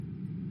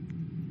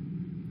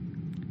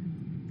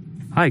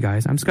Hi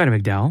guys, I'm Scotty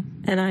McDowell.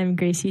 And I'm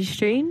Gracie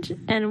Strange,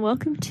 and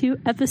welcome to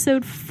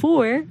episode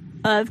 4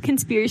 of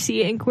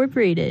Conspiracy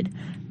Incorporated.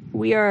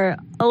 We are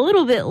a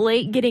little bit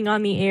late getting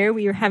on the air.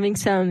 We were having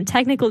some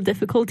technical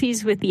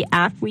difficulties with the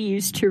app we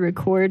use to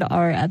record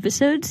our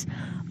episodes,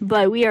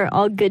 but we are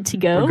all good to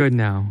go. We're good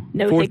now.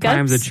 No Fourth hiccups.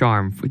 time's a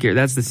charm.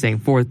 That's the saying.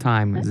 Fourth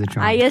time is a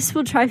charm. I guess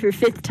we'll try for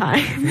fifth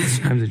time.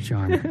 Fifth time's a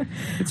charm.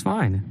 It's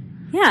fine.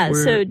 Yeah,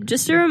 so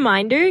just a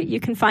reminder,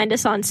 you can find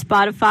us on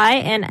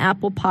Spotify and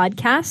Apple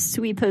Podcasts.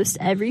 We post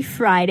every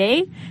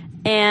Friday,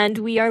 and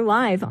we are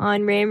live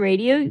on Ram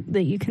Radio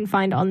that you can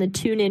find on the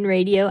TuneIn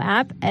Radio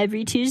app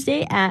every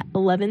Tuesday at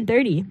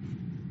 11:30.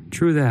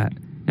 True that.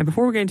 And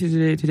before we get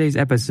into today's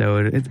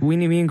episode,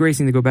 me and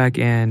Gracie need to go back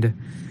and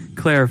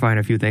clarify on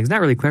a few things.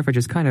 Not really clarify,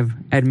 just kind of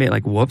admit,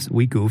 like, whoops,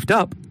 we goofed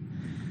up.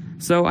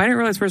 So I didn't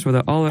realize first of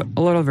all that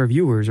a lot of our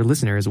viewers or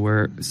listeners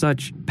were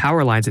such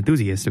power lines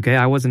enthusiasts, okay?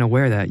 I wasn't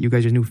aware that you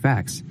guys just knew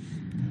facts.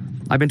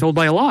 I've been told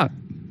by a lot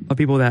of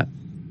people that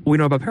we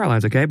know about power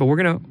lines, okay? But we're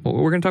gonna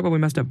talk about we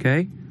messed up,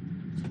 okay?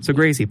 So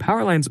Gracie,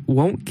 power lines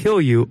won't kill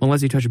you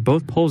unless you touch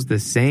both poles at the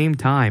same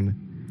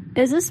time.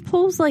 Is this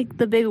poles like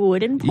the big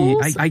wooden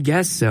poles? I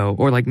guess so.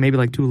 Or like maybe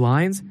like two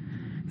lines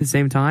at the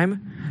same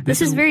time.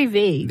 This is very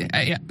vague.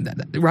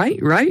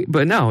 Right?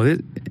 But no, I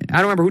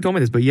don't remember who told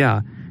me this, but yeah.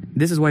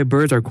 This is why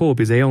birds are cool,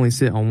 because they only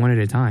sit on one at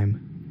a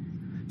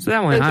time. So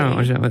that one, okay. I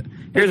don't know.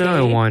 Here's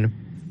another one.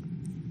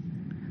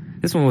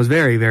 This one was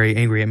very, very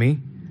angry at me.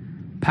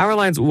 Power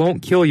lines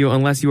won't kill you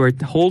unless you are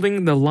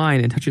holding the line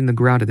and touching the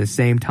ground at the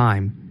same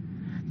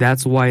time.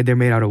 That's why they're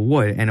made out of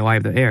wood and why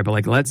of the air. But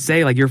like, let's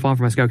say like you're falling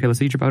from a sky. Okay, let's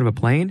say you jump out of a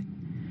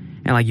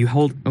plane, and like you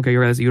hold. Okay,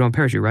 you don't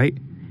parachute, right?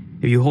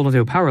 If you hold onto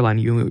a power line,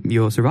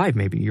 you'll survive.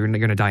 Maybe you're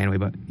gonna die anyway.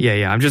 But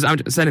yeah. I'm just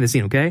setting the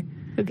scene, okay?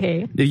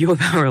 Okay. If you hold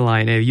a power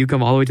line and if you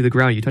come all the way to the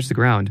ground, you touch the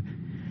ground.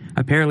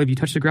 Apparently, if you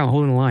touch the ground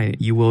holding the line,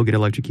 you will get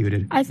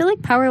electrocuted. I feel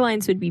like power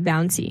lines would be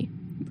bouncy.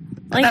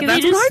 Like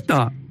that's what I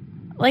thought.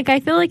 Like, I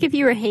feel like if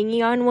you were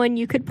hanging on one,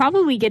 you could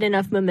probably get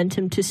enough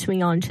momentum to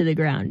swing onto the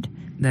ground.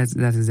 That's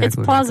exactly it's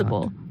what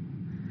plausible.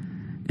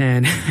 I thought.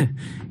 And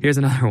here's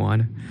another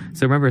one.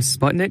 So remember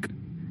Sputnik?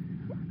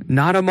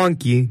 Not a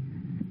monkey.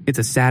 It's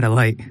a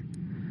satellite.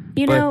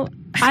 You know,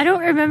 I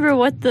don't remember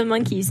what the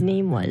monkey's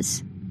name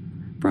was.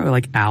 Probably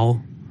like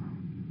Owl.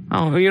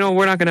 Oh,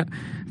 we're not gonna.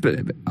 But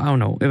I don't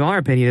know. In our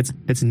opinion,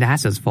 it's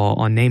NASA's fault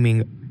on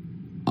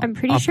naming. I'm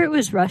pretty sure it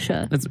was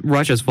Russia. It's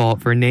Russia's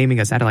fault for naming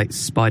a satellite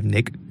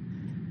Sputnik,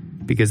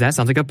 because that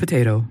sounds like a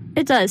potato.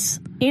 It does.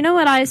 You know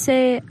what I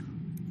say?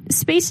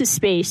 Space is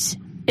space.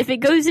 If it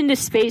goes into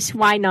space,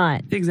 why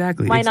not?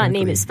 Exactly. Why not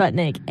name it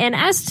Sputnik? And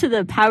as to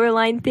the power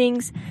line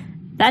things,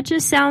 that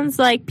just sounds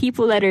like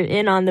people that are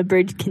in on the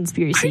bird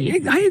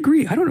conspiracy. I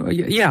agree. I don't know.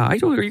 Yeah, I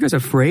told her, are you guys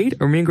afraid?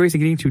 Or me and Gracie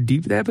getting too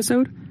deep to the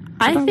episode?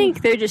 I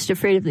think they're just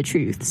afraid of the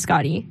truth,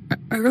 Scotty.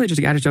 I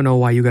just don't know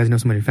why you guys know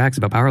so many facts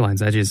about power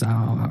lines.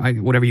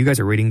 Whatever you guys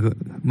are reading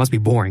must be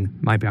boring.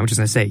 I'm just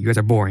going to say, you guys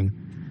are boring.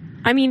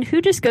 I mean,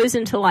 who just goes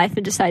into life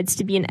and decides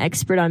to be an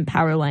expert on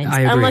power lines?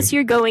 I agree. Unless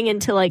you're going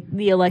into, like,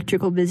 the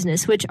electrical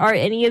business, which are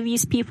any of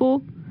these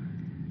people?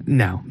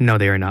 No,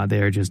 they are not.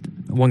 They are just,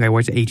 one guy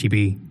works at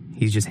HEB.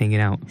 He's just hanging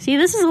out. See,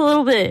 this is a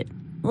little bit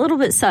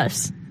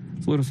sus.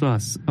 It's a little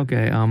sus.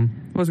 Okay,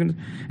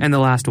 and the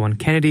last one,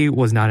 Kennedy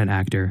was not an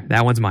actor.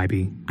 That one's my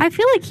B. I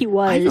feel like he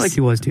was. I feel like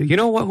he was too. You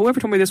know what? Whoever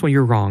told me this one,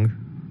 you're wrong.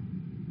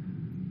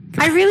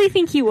 I really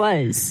think he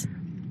was.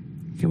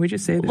 Can we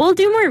just say that? We'll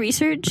do more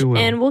research,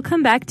 and we'll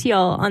come back to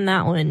y'all on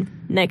that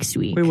one next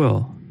week. We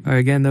will.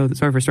 Again, though,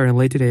 sorry for starting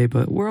late today,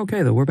 but we're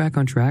okay, though. We're back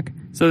on track.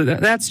 So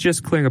that's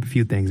just clearing up a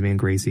few things, me and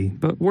Gracie.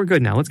 But we're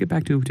good now. Let's get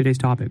back to today's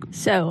topic.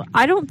 So,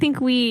 I don't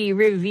think we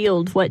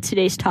revealed what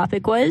today's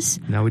topic was.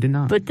 No, we did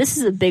not. But this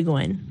is a big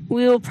one.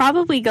 We will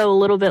probably go a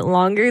little bit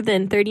longer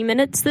than 30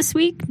 minutes this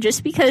week,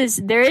 just because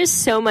there is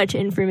so much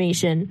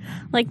information.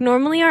 Like,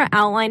 normally our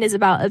outline is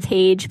about a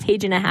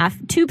page and a half,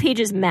 2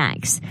 pages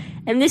max.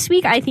 And this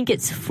week, I think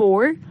it's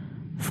 4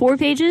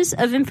 pages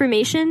of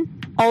information,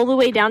 all the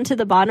way down to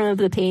the bottom of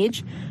the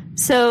page.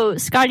 So,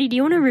 Scotty, do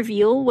you want to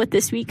reveal what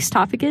this week's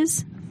topic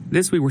is?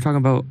 This week we're talking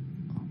about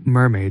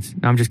mermaids.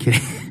 No, I'm just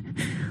kidding.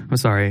 I'm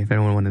sorry if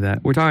anyone wanted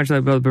that. We're talking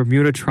about the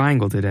Bermuda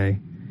Triangle today,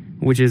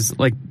 which is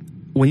like,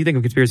 when you think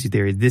of conspiracy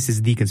theory, this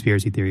is the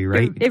conspiracy theory,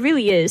 right? It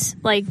really is.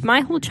 Like,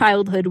 my whole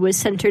childhood was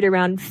centered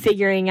around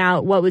figuring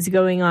out what was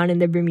going on in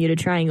the Bermuda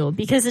Triangle,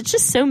 because it's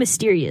just so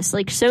mysterious.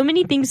 Like, so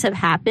many things have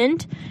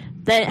happened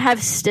that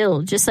have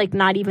still just, like,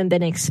 not even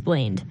been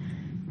explained.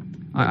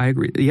 I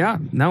agree. Yeah,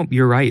 no,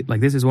 you're right.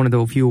 Like, this is one of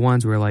the few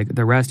ones where, like,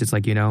 the rest, it's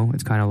like,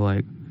 it's kind of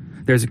like,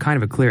 there's a kind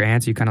of a clear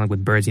answer. You kind of like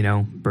with birds,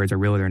 birds are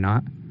real or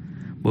not.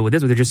 But with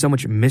this one, there's just so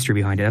much mystery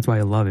behind it. That's why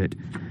I love it.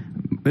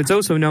 It's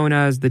also known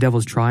as the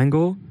Devil's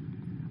Triangle.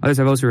 Others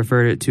have also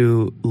referred it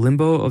to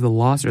Limbo of the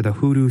Lost or the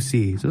Hoodoo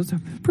Sea. So those are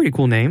pretty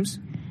cool names.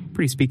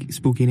 Pretty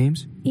spooky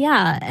names.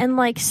 Yeah, and,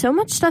 like, so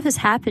much stuff has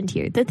happened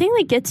here. The thing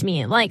that gets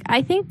me, like,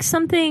 I think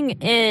something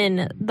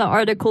in the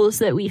articles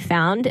that we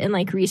found and,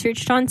 like,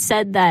 researched on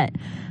said that,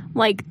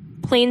 like,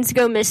 planes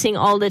go missing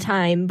all the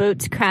time,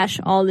 boats crash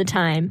all the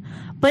time.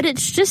 But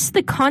it's just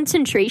the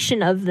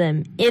concentration of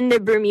them in the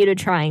Bermuda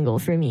Triangle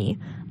for me.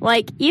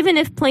 Like, even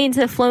if planes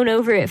have flown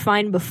over it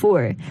fine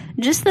before,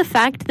 just the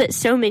fact that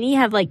so many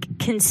have, like,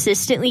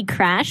 consistently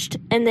crashed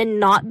and then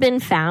not been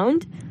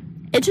found,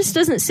 it just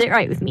doesn't sit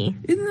right with me.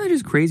 Isn't that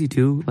just crazy,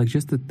 too? Like,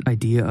 just the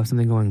idea of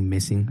something going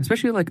missing.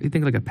 Especially, like, you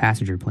think like a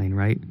passenger plane,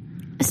 right?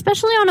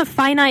 Especially on a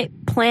finite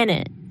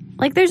planet.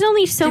 Like, there's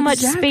only so much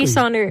space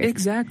on Earth.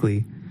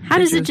 Exactly. How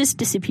does it just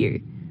disappear?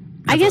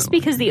 I guess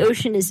because the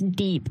ocean is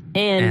deep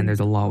and there's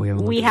a lot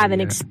we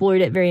haven't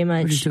explored it very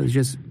much. It's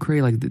just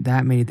crazy, like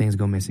that many things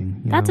go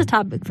missing. That's a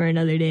topic for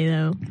another day,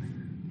 though.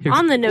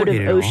 On the note of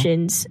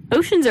oceans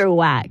are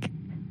whack.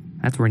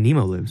 That's where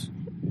Nemo lives.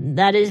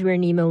 That is where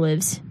Nemo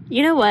lives.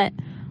 You know what?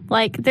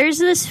 Like, there's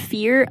this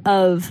fear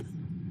of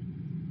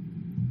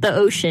the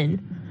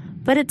ocean,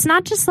 but it's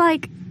not just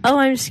like, oh,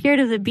 I'm scared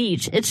of the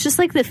beach. It's just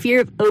like the fear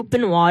of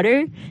open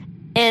water.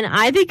 And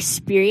I've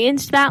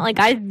experienced that. Like,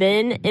 I've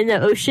been in the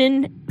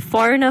ocean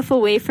far enough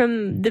away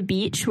from the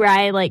beach where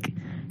I, like,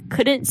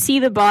 couldn't see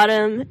the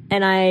bottom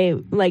and I,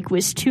 like,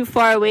 was too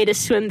far away to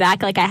swim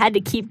back. Like, I had to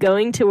keep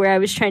going to where I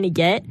was trying to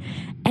get.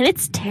 And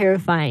it's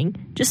terrifying.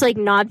 Just, like,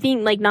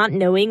 not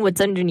knowing what's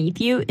underneath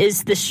you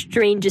is the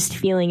strangest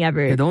feeling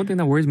ever. Yeah, the only thing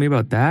that worries me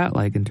about that,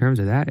 like, in terms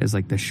of that, is,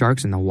 like, the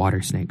sharks and the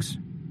water snakes.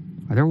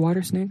 Are there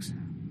water snakes?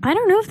 I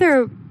don't know if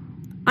there are.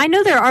 I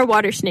know there are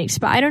water snakes,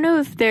 but I don't know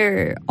if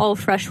they're all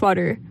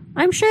freshwater.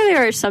 I'm sure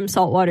there are some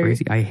saltwater.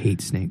 Crazy. I hate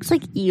snakes. It's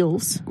like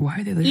eels. Why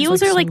are they?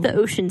 Eels are like the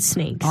ocean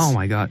snakes. Oh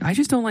my god! I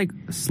just don't like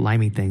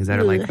slimy things that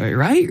are like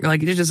right.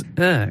 Like it's just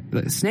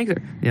snakes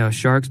are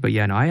sharks. But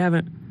yeah, no, I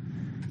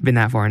haven't been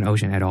that far in the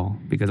ocean at all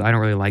because I don't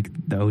really like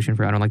the ocean.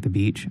 I don't like the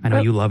beach. I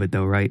know you love it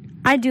though, right?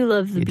 I do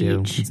love the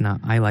beach. It's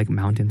not. I like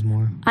mountains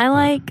more.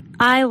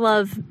 I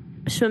love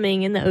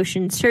swimming in the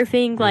ocean,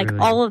 surfing, like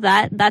all of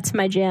that. That's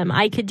my jam.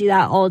 I could do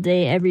that all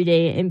day, every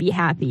day, and be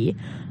happy.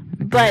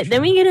 But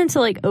then we get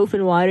into like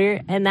open water,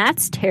 and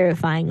that's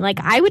terrifying. Like,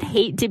 I would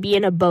hate to be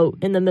in a boat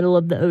in the middle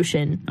of the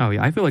ocean. Oh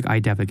yeah, I feel like I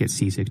definitely get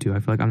seasick too. I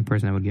feel like I'm the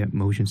person that would get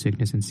motion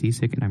sickness and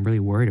seasick, and I'm really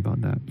worried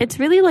about that. It's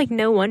really like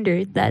no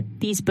wonder that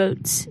these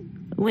boats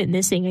went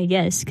missing, I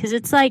guess, because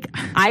it's like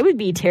I would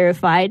be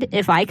terrified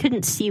if I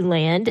couldn't see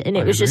land and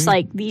it was just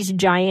like these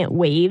giant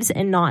waves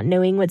and not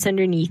knowing what's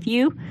underneath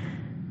you.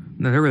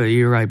 No,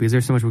 you're right, because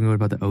there's so much we can go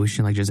about the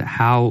ocean, like just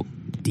how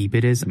deep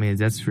it is. I mean,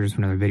 that's for just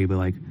another video, but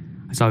like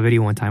I saw a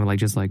video one time, like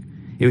just like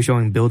it was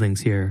showing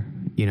buildings here,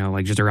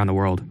 like just around the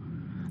world,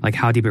 like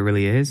how deep it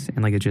really is,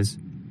 and like it's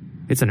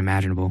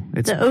unimaginable.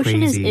 It's the ocean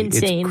crazy. is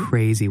insane. It's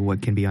crazy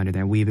what can be under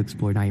there. We've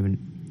explored not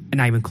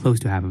even close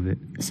to half of it.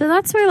 So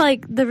that's where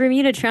like the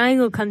Bermuda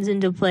Triangle comes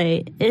into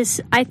play.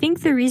 Is I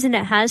think the reason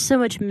it has so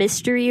much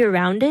mystery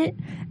around it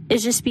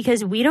is just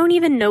because we don't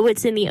even know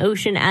what's in the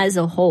ocean as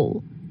a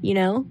whole.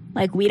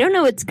 Like, we don't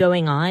know what's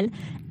going on.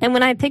 And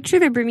when I picture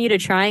the Bermuda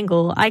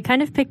Triangle, I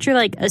kind of picture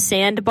like a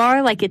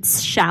sandbar, like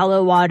it's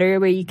shallow water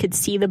where you could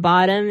see the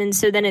bottom. And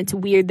so then it's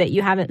weird that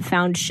you haven't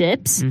found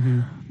ships.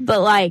 Mm-hmm.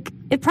 But like,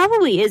 it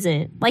probably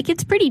isn't. Like,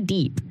 it's pretty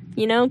deep,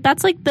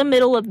 that's like the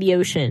middle of the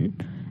ocean.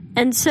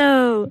 And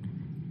so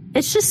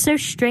it's just so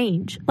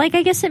strange. Like,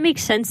 I guess it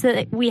makes sense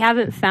that we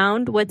haven't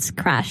found what's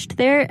crashed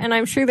there. And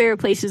I'm sure there are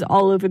places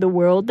all over the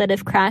world that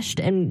have crashed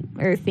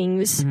or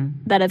things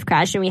that have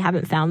crashed and we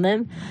haven't found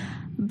them.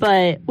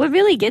 But what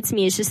really gets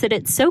me is just that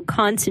it's so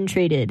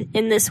concentrated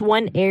in this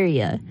one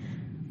area.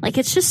 Like,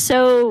 it's just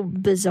so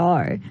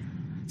bizarre.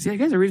 See, I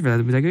guess the reason for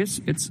that is I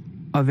guess it's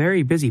a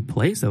very busy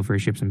place, though, for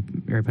ships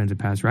and airplanes to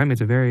pass, right? I mean,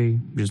 it's a very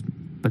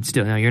but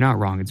still, no, you're not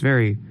wrong. It's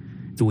weird.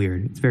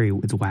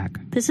 It's whack.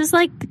 This is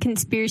like the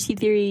conspiracy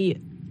theory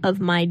of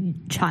my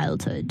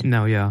childhood.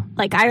 No, yeah.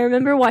 Like, I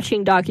remember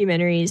watching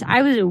documentaries.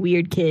 I was a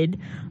weird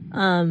kid,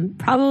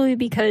 probably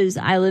because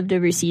I lived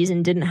overseas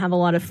and didn't have a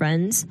lot of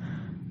friends.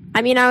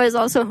 I mean, I was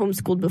also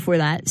homeschooled before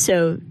that,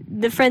 so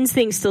the friends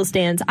thing still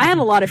stands. I had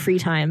a lot of free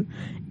time,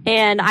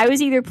 and I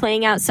was either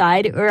playing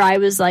outside or I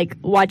was, like,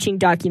 watching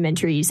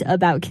documentaries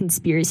about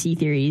conspiracy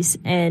theories,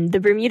 and the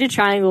Bermuda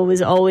Triangle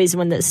was always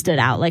one that stood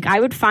out. Like, I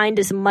would find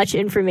as much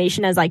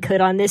information as I could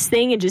on this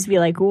thing and just be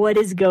like, what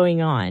is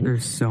going on?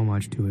 There's so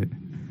much to it.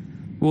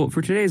 Well,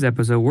 for today's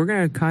episode, we're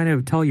going to kind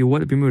of tell you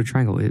what the Bermuda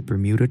Triangle is.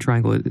 Bermuda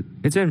Triangle,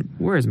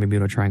 where is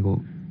Bermuda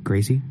Triangle,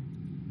 Gracie?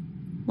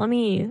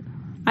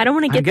 I don't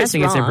want to get this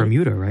wrong. I'm guessing it's in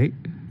Bermuda, right?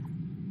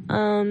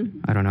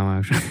 I don't know,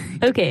 actually.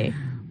 Okay,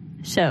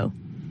 so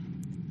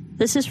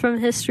this is from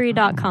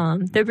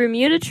history.com. The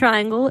Bermuda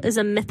Triangle is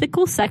a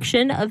mythical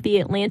section of the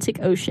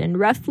Atlantic Ocean,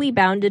 roughly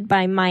bounded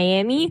by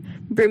Miami,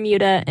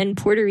 Bermuda, and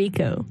Puerto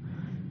Rico,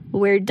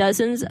 where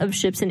dozens of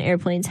ships and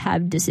airplanes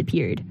have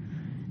disappeared.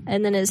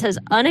 And then it says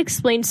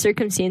unexplained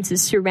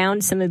circumstances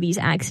surround some of these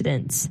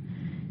accidents.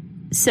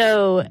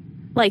 So,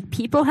 like,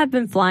 people have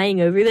been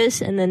flying over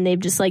this and then they've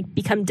just, like,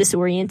 become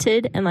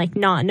disoriented and, like,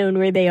 not known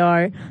where they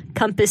are.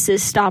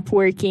 Compasses stop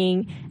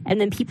working and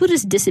then people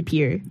just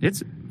disappear.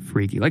 It's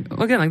freaky. Like,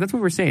 again, like, that's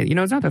what we're saying.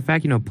 It's not the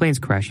fact, planes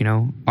crash,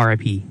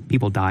 RIP,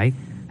 people die.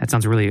 That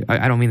sounds really,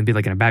 I don't mean to be,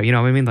 like, in a bad,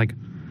 I mean, like,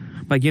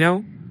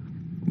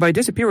 by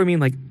disappear, we mean,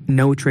 like,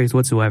 no trace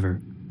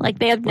whatsoever. Like,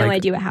 they have no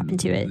idea what happened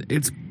to it.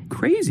 It's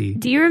crazy.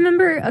 Do you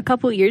remember a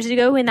couple years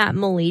ago in that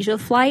Malaysia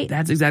flight?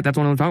 That's what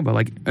I'm talking about.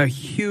 Like, a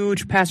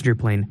huge passenger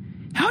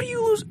plane. How do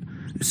you lose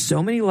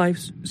so many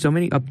lives, so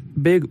many, a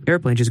big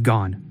airplane just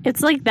gone?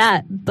 It's like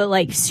that, but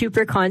like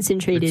super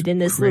concentrated in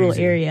this little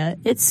area.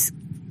 It's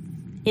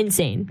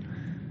insane.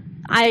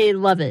 I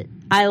love it.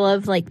 I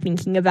love like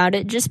thinking about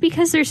it just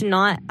because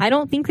I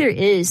don't think there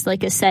is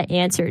like a set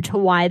answer to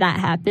why that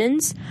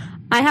happens.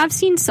 I have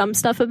seen some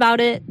stuff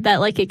about it that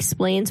like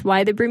explains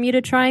why the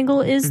Bermuda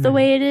Triangle is the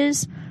way it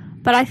is,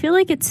 but I feel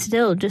like it's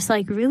still just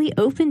like really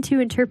open to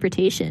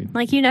interpretation.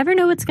 Like, you never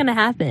know what's going to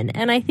happen.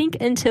 And I think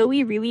until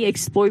we really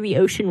explore the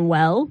ocean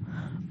well,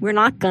 we're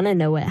not going to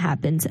know what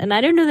happens. And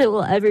I don't know that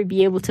we'll ever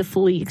be able to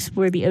fully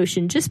explore the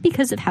ocean just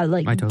because of how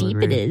like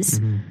deep it is.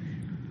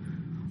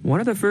 One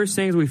of the first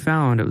things we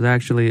found was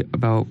actually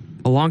about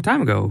a long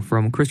time ago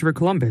from Christopher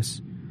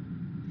Columbus.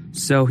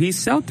 So he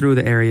sailed through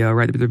the area,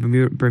 right, the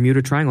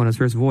Bermuda Triangle on his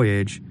first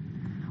voyage.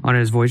 On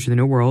his voyage to the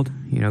New World.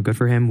 You know, good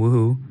for him,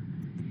 woohoo.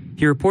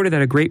 He reported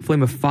that a great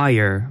flame of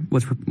fire,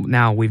 was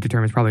now we've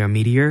determined is probably a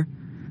meteor,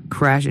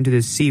 crashed into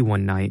the sea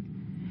one night,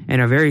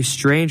 and a very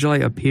strange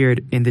light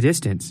appeared in the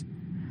distance.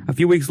 A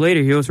few weeks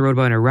later, he also wrote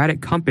about an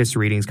erratic compass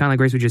readings, kind of like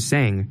Grace was just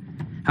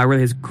saying, how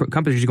really his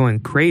compass is just going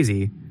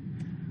crazy.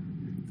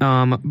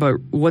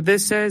 But what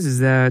this says is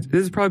that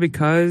this is probably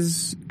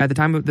because at the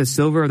time of the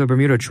silver of the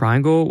Bermuda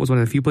Triangle was one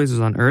of the few places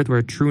on Earth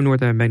where true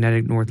north and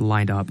magnetic north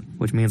lined up,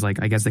 which means,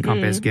 like, I guess the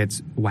compass gets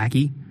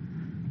wacky.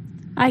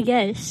 I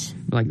guess.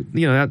 Like,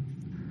 you know, that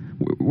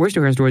we're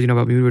still hearing stories, you know,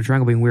 about Bermuda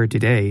Triangle being weird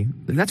today.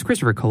 That's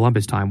Christopher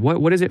Columbus time.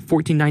 What is it?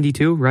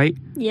 1492, right?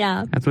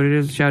 Yeah. That's what it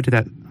is. Shout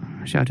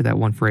out to that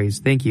one phrase.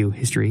 Thank you,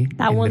 history.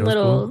 That one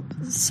little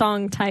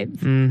song type.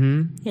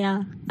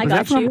 Yeah. I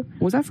got you.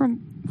 What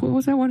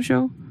was that one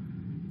show?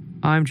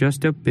 I'm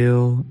just a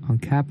bill on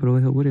Capitol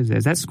Hill. What is that?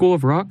 Is that School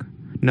of Rock?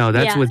 No,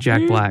 that's with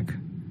Jack Black.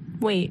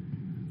 Wait.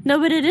 No,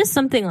 but it is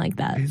something like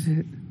that. Is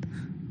it?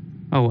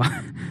 Oh,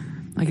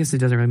 I guess it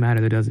doesn't really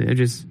matter, does it?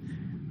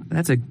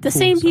 That's a the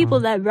same song.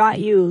 People that brought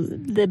you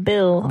the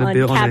bill on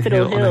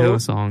Capitol Hill. On the Hill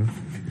song.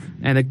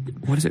 And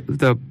what is it?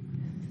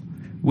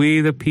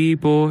 We the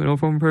people, you know,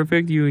 from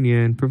perfect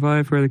union,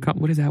 provide for the...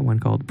 what is that one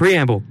called?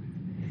 Preamble.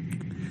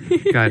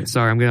 God,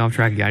 sorry, I'm getting off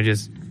track again.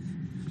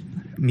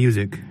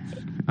 Music.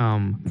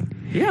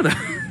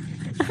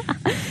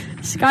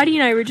 Scotty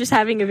and I were just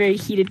having a very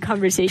heated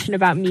conversation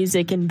about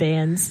music and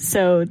bands,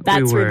 so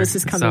that's where this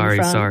is coming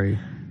from. Sorry.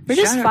 We're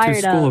just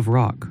fired up. School of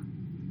Rock.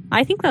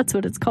 I think that's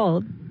what it's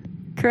called.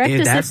 Correct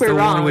us if we're wrong.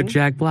 That's the one with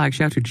Jack Black.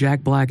 Shout out to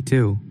Jack Black,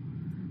 too.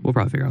 We'll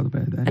probably figure out the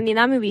bad that. I mean,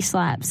 that movie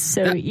slaps,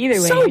 so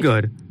either way. So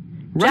good.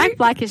 Right? Jack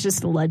Black is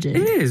just a legend.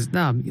 It is.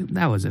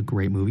 That was a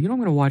great movie. You know, I'm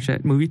going to watch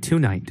that movie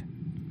tonight.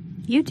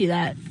 You do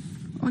that.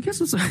 Well, I guess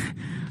let's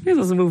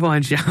move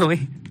on, shall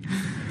we?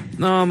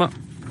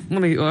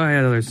 I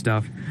had other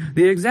stuff.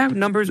 The exact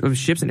numbers of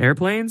ships and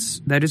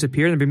airplanes that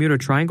disappeared in the Bermuda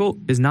Triangle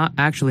is not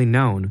actually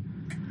known.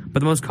 But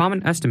the most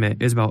common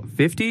estimate is about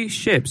 50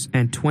 ships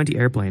and 20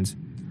 airplanes.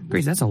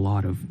 Grace, that's a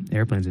lot of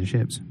airplanes and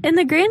ships. In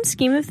the grand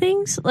scheme of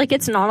things, like,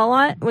 it's not a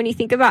lot when you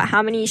think about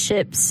how many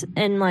ships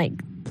and, like,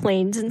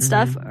 planes and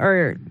stuff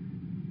are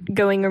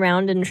going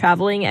around and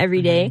traveling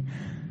every day.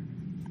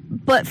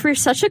 But for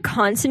such a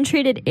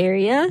concentrated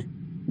area,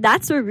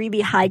 that's a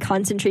really high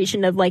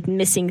concentration of, like,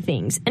 missing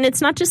things. And it's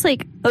not just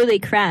like, oh, they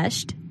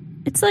crashed.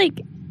 It's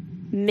like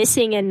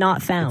missing and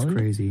not found. That's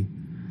crazy.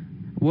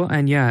 Well,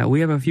 and yeah, we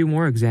have a few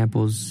more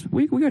examples.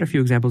 We got a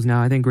few examples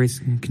now. I think Grace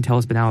can tell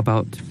us now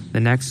about the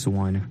next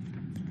one,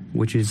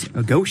 which is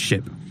a ghost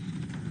ship.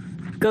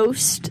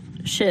 Ghost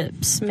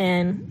ships,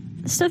 man.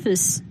 This stuff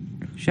is...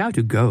 Shout out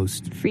to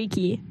Ghost.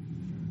 Freaky.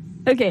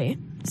 Okay,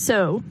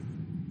 so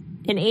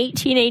in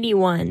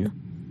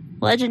 1881,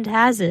 legend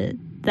has it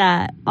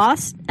that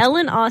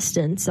Ellen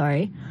Austin,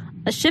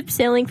 a ship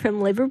sailing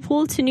from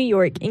Liverpool to New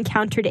York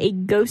encountered a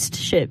ghost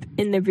ship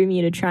in the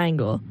Bermuda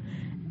Triangle.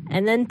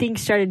 And then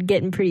things started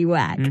getting pretty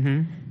whack.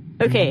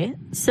 Okay,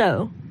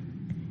 so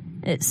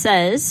it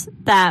says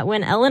that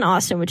when Ellen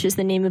Austin, which is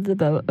the name of the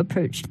boat,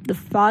 approached the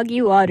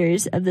foggy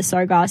waters of the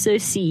Sargasso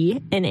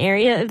Sea, an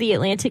area of the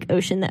Atlantic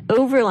Ocean that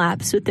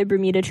overlaps with the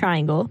Bermuda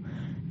Triangle,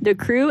 the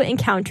crew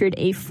encountered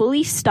a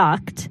fully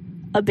stocked,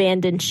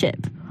 abandoned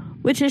ship,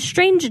 which is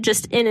strange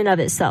just in and of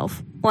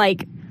itself.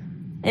 Like,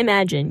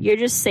 imagine, you're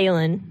just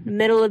sailing,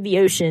 middle of the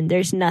ocean,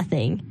 there's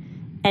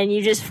nothing, and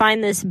you just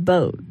find this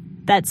boat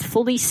that's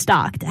fully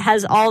stocked,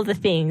 has all the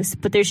things,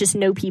 but there's just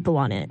no people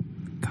on it.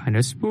 Kind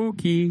of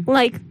spooky.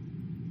 Like,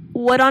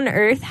 what on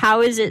earth?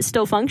 How is it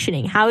still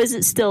functioning? How is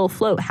it still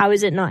afloat? How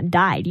is it not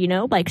died? You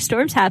know, like,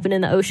 storms happen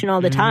in the ocean all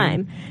the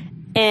time,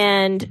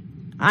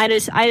 and I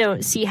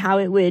don't see how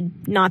it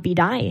would not be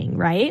dying,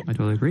 right? I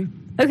totally agree.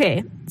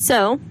 Okay,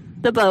 so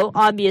the boat,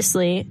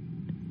 obviously,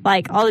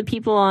 like, all the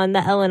people on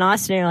the Ellen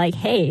Austin are like,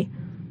 hey,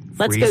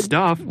 let's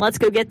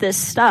go get this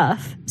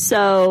stuff.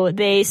 So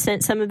they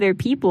sent some of their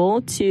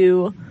people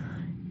to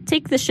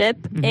take the ship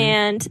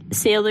and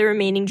sail the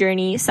remaining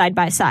journey side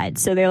by side.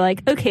 So they're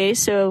like, okay,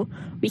 so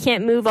We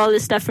can't move all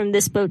this stuff from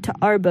this boat to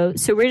our boat,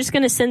 so we're just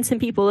going to send some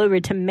people over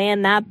to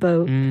man that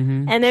boat,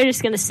 and they're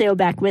just going to sail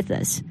back with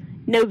us.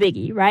 No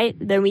biggie, right?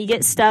 Then we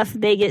get stuff,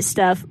 they get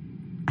stuff,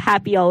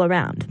 happy all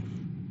around.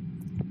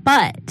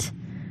 But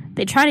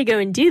they try to go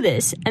and do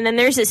this, and then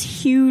there's this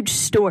huge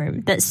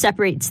storm that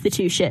separates the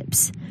two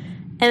ships.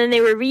 And then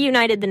they were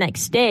reunited the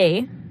next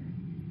day.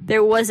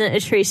 There wasn't a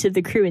trace of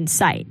the crew in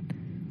sight.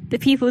 The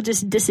people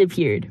just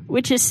disappeared,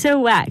 which is so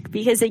whack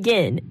because,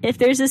 again, if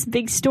there's this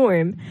big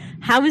storm,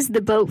 how is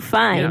the boat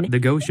fine? Yeah, the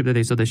ghost ship that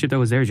they saw, the ship that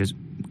was there is just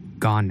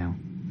gone now.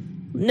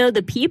 No,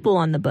 the people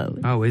on the boat.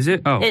 Oh, is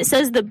it? Oh. It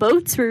says the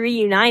boats were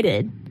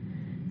reunited,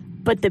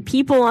 but the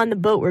people on the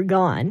boat were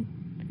gone.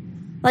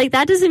 Like,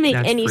 that doesn't make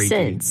any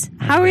sense.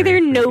 How are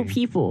there no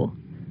people?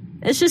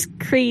 It's just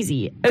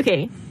crazy.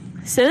 Okay,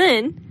 so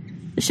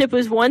then the ship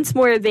was once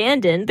more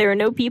abandoned. There were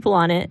no people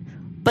on it,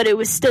 but it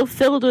was still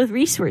filled with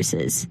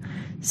resources.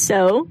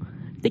 So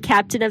the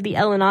captain of the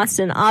Ellen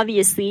Austin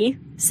obviously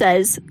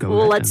says,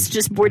 well, let's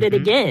just board it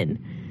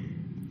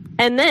again.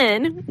 And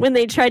then when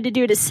they tried to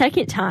do it a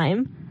second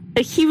time,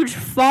 a huge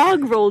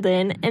fog rolled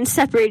in and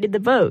separated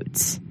the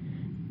boats.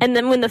 And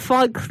then when the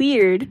fog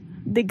cleared,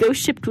 the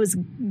ghost ship was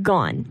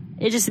gone.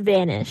 It just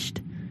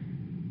vanished.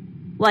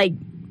 Like,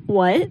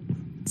 what?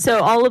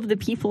 So all of the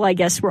people, I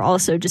guess, were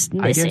also just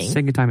missing. I guess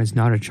second time is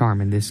not a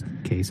charm in this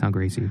case, huh,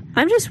 Gracie?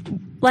 I'm just,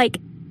 like,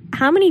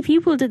 how many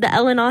people did the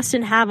Ellen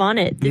Austin have on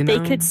it that they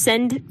could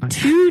send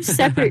two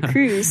separate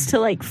crews to,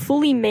 like,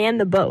 fully man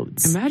the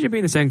boats? Imagine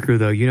being the second crew,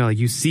 though. You know, like,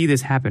 you see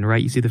this happen,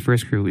 right? You see the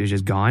first crew is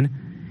just gone,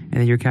 and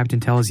then your captain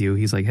tells you,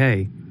 he's like,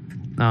 hey,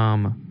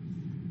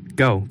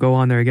 go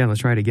on there again.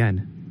 Let's try it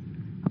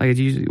again. Like,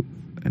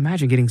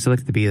 imagine getting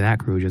selected to be that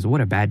crew. Just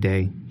what a bad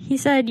day. He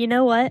said, you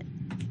know what?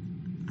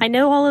 I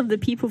know all of the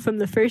people from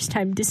the first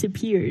time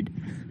disappeared,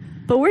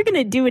 but we're going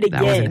to do it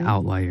again. That was an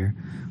outlier.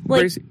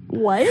 Like,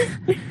 what?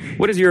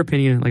 What is your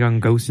opinion, like, on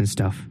ghosts and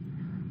stuff?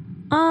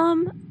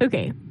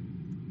 Okay.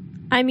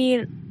 I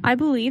mean, I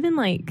believe in,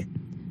 like,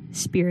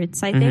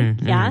 spirits, I think.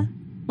 Yeah.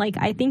 Like,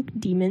 I think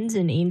demons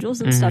and angels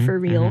and stuff are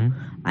real.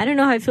 I don't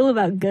know how I feel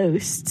about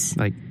ghosts.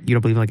 Like, you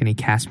don't believe, like, any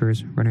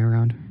Caspers running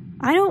around?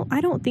 I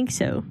don't think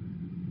so.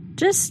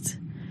 Just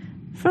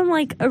from,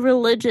 like, a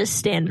religious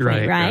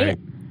standpoint, right?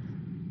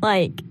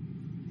 Like,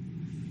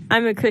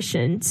 I'm a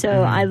Christian,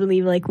 so I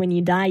believe, like, when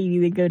you die,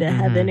 you either go to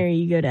heaven or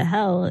you go to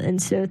hell. And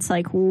so it's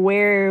like,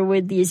 where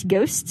would these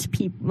ghosts,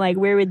 like,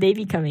 where would they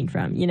be coming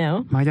from, you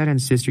know? My dad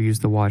and sister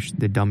used to watch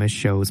the dumbest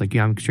shows. Like,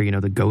 I'm sure you know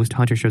the Ghost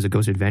Hunter shows, The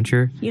Ghost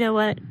Adventure. You know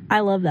what?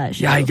 I love that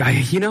show.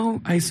 Yeah,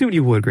 I assumed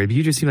you would, Grace.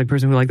 You just seem like a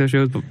person who likes those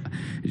shows. But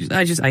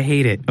I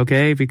hate it,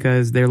 okay?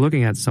 Because they're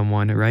looking at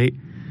someone, right?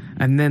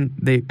 And then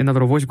in the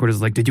little voice recorder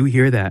is like, did you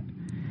hear that?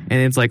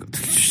 And it's like,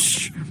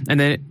 and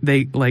then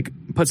they, like,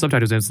 put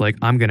subtitles in. It's like,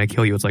 I'm gonna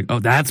kill you. It's like, oh,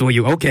 that's what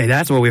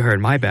we heard.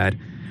 My bad.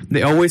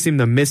 They always seem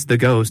to miss the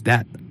ghost.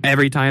 That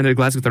every time their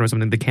glass is thrown or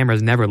something, the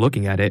camera's never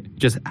looking at it.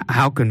 Just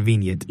how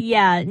convenient.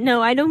 Yeah,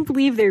 no, I don't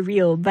believe they're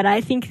real, but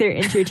I think they're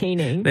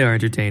entertaining. They are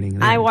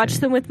entertaining. I watch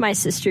them with my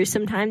sister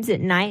sometimes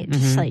at night,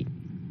 just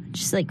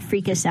like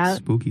freak us out.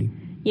 Spooky.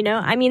 You know,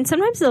 I mean,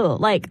 sometimes they'll,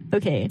 like,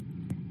 okay,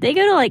 they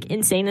go to, like,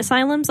 insane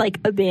asylums, like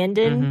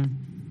abandoned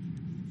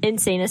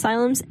insane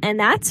asylums, and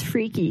that's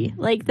freaky.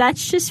 Like,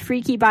 that's just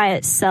freaky by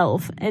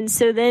itself. And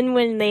so then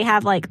when they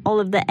have, like, all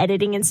of the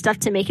editing and stuff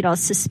to make it all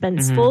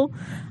suspenseful,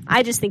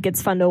 I just think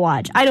it's fun to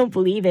watch. I don't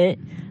believe it,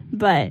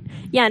 but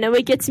yeah, no,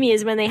 what gets me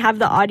is when they have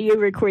the audio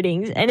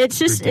recordings and it's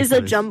just is a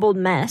jumbled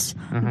mess.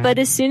 But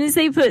as soon as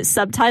they put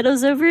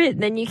subtitles over it,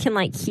 then you can,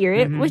 like, hear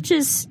it, which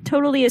is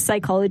totally a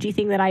psychology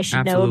thing that I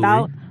should know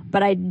about,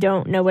 but I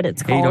don't know what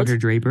it's called. Hey, Dr.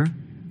 Draper,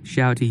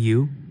 shout out to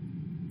you.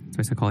 It's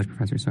my psychology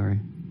professor,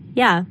 sorry.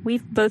 Yeah,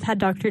 we've both had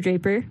Dr.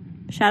 Draper.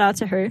 Shout out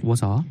to her.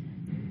 What's all?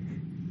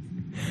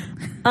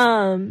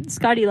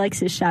 Scotty likes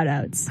his shout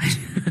outs.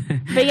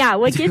 But yeah,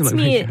 what gets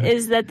me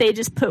is that they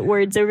just put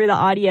words over the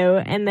audio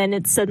and then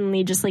it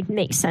suddenly just, like,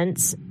 makes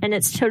sense. And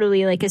it's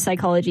totally, like, a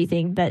psychology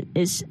thing that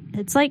is,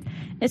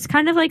 it's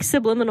kind of like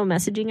subliminal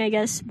messaging, I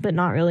guess, but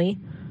not really.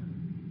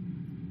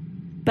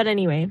 But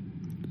anyway.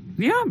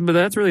 Yeah, but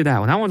that's really that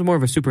one. That one's more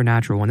of a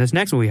supernatural one. This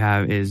next one we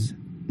have is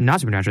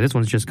not supernatural. This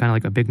one's just kind of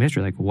like a big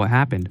mystery. Like, what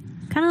happened?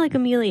 Kind of like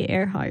Amelia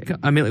Earhart.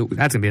 Amelia,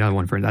 that's going to be another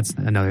one that's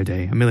another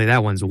day. Amelia,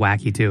 that one's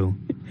wacky too.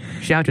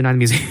 Shout out to Night at the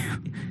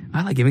Museum.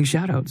 I like giving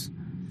shout outs.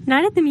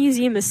 Night at the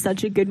Museum is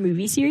such a good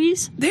movie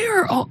series. They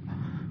are all...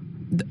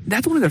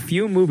 That's one of the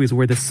few movies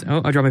where this...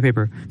 Oh, I dropped my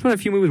paper. It's one of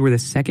the few movies where the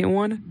second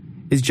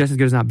one is just as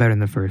good as not better than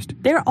the first.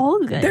 They're all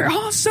good. They're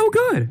all so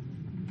good.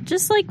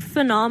 Just, like,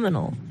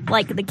 phenomenal.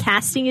 Like, the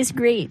casting is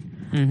great.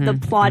 The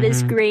plot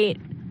is great.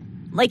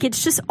 Like,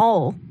 it's just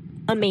all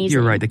amazing.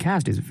 You're right. The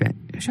cast is...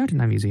 Shout out to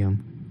Night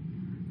Museum.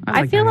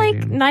 I feel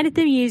like Night at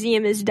the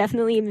Museum is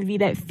definitely a movie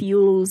that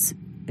fuels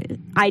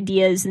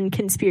ideas and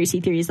conspiracy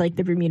theories like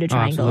the Bermuda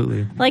Triangle.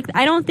 Absolutely. Like,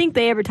 I don't think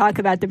they ever talk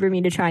about the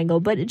Bermuda Triangle,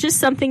 but it's just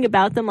something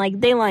about them, like,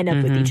 they line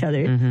up with each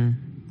other.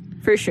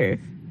 For sure.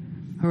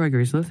 All right,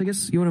 Grace, I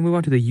guess you want to move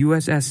on to the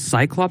USS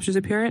Cyclops'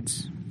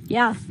 appearance?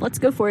 Yeah, let's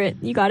go for it.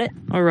 You got it.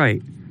 All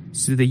right.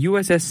 So the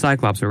USS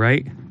Cyclops, all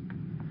right?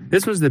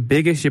 This was the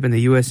biggest ship in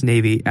the U.S.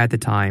 Navy at the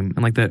time,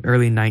 in like the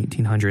early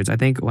 1900s. I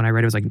think when I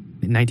read it was like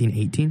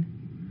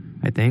 1918,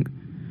 I think.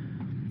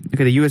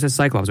 Okay, the USS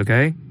Cyclops,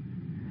 okay?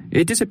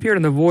 It disappeared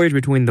on the voyage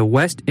between the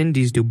West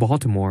Indies to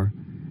Baltimore.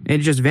 And it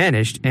just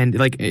vanished. And,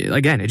 like,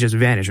 again, it just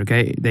vanished,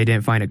 okay? They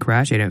didn't find it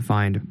crash. They didn't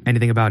find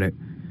anything about it.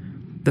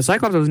 The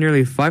Cyclops was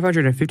nearly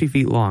 550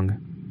 feet long.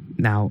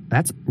 Now,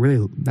 that's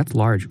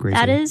large, Gracie.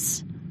 That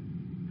is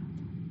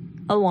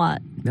a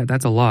lot.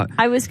 That's a lot.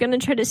 I was going to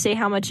try to say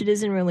how much it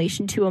is in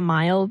relation to a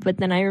mile, but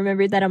then I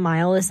remembered that a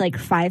mile is like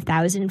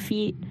 5,000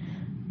 feet.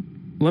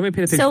 Let me paint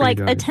a picture so, for like,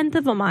 you guys. a tenth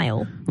of a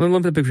mile. Let me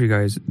paint a picture for you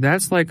guys.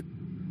 That's like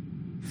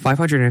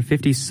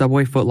 550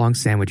 Subway foot-long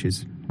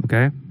sandwiches,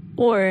 okay?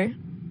 Or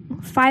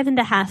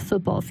 5.5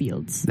 football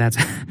fields. That's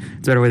a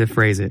better way to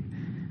phrase it.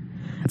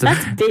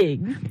 That's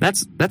big.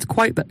 That's a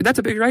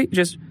big, right?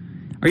 Just,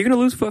 are you going to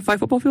lose 5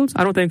 football fields?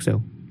 I don't think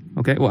so.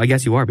 Okay, well, I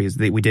guess you are because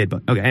we did,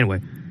 but okay,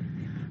 anyway.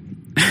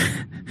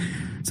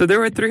 So there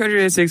were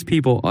 306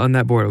 people on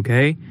that board,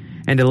 okay?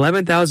 And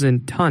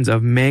 11,000 tons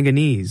of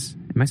manganese.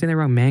 Am I saying that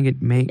wrong? Yeah,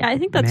 I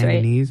think that's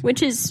manganese? Right.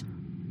 Which is,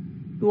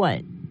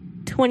 what,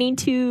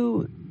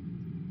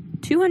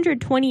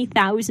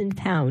 220,000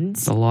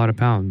 pounds. That's a lot of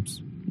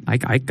pounds.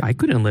 I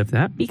couldn't lift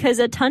that. Because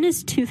a ton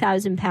is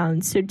 2,000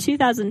 pounds. So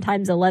 2,000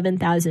 times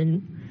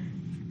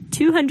 11,000.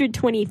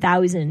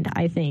 220,000,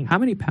 I think. How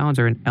many pounds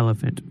are an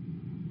elephant?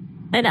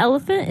 An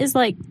elephant is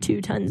like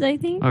 2 tons, I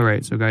think. All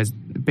right, so guys,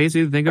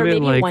 basically think of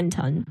it like... Or maybe 1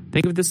 ton.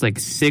 Think of this like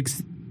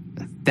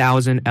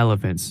 6,000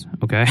 elephants,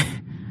 okay?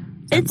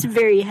 It's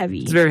very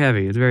heavy. It's very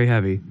heavy. It's very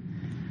heavy.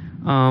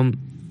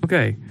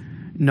 Okay.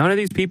 None of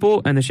these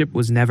people and the ship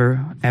was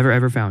never,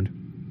 ever found.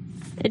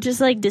 It just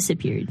like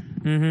disappeared.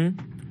 Mm-hmm.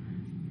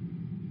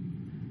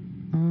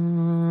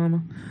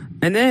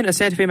 And then a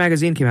Santa Fe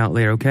magazine came out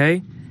later, okay?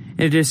 And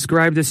it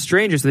described the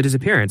strangest of the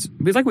disappearance.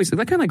 Because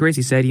kind of like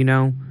Gracie said, you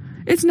know,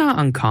 it's not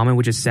uncommon,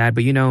 which is sad,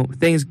 but, you know,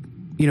 things,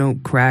 you know,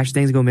 crash,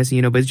 things go missing,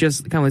 you know, but it's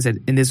just kind of like I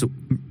said, in this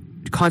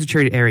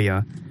concentrated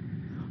area.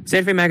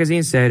 Santa Fe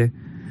magazine said,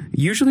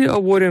 usually a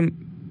wooden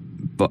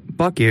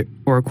bucket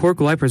or a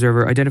cork life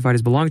preserver identified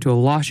as belonging to a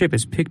lost ship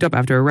is picked up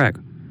after a wreck.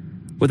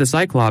 With the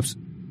Cyclops,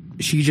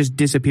 she just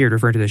disappeared,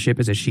 referring to the ship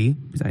as a she,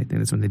 because I think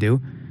that's what they do.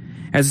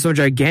 As some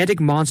gigantic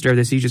monster of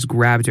the sea just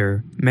grabbed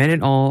her, men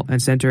and all, and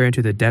sent her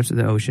into the depths of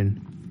the ocean.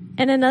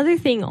 And another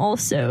thing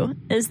also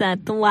is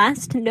that the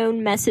last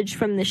known message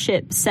from the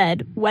ship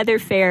said, weather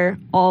fair,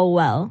 all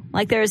well.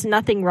 Like there was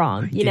nothing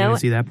wrong, you know? I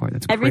didn't see that part.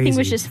 That's crazy. Everything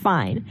was just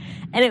fine.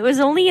 And it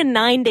was only a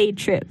 9-day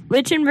trip,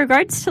 which in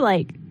regards to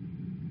like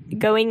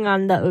going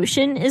on the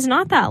ocean is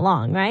not that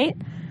long, right?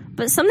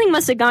 But something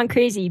must have gone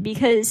crazy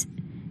because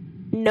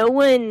no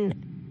one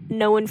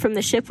from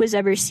the ship was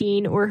ever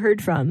seen or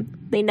heard from.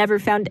 They never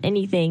found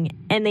anything,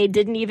 and they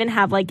didn't even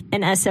have like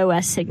an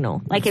SOS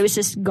signal. Like it was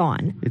just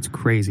gone. It's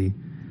crazy.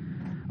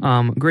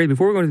 Great.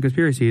 Before we go into the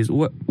conspiracies,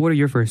 what are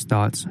your first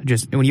thoughts?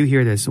 Just when you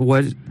hear this,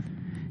 what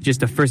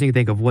just the first thing you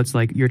think of? What's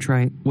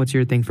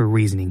your thing for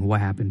reasoning? What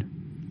happened?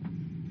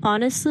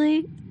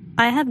 Honestly,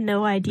 I have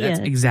no idea. That's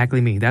exactly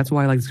me. That's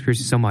why I like the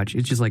conspiracy so much.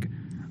 It's just like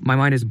my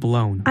mind is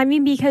blown. I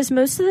mean, because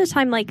most of the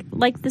time,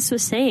 like this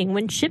was saying,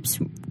 when ships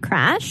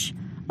crash,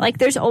 like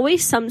there's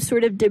always some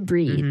sort of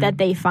debris that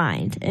they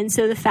find. And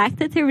so the fact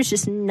that there was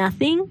just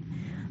nothing,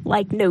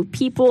 like no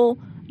people,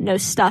 no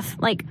stuff,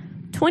 like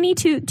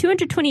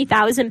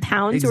 220,000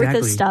 pounds worth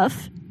of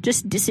stuff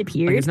just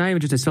disappeared. Like, it's not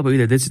even just a sailboat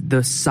either.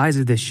 The size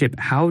of this ship.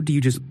 How do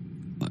you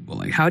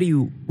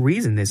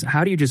reason this?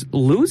 How do you just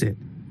lose it?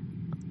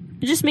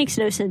 It just makes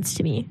no sense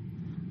to me.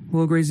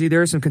 Well, Gracie,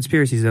 there are some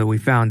conspiracies that we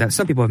found that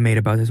some people have made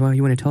about this. Well,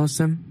 you want to tell us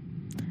some?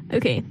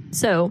 Okay,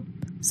 so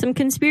some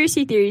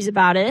conspiracy theories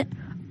about it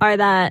are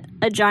that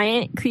a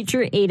giant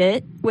creature ate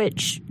it,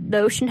 which the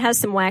ocean has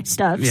some whack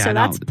stuff, so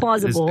that's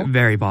plausible. It's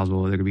very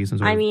plausible there could be some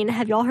sort of... I mean,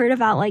 have y'all heard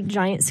about, like,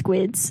 giant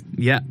squids?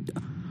 Yeah.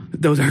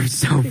 Those are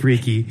so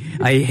freaky.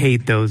 I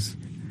hate those.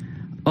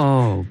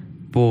 Oh,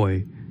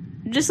 boy.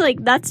 Just,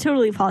 like, that's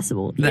totally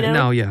possible, you know?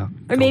 No, yeah.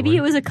 Or maybe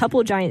it was a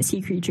couple giant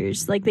sea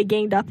creatures. Like, they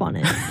ganged up on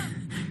it.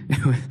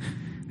 It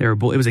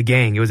was a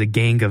gang. It was a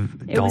gang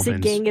of dolphins. It was a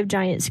gang of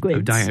giant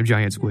squids. Of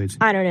giant squids.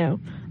 I don't know.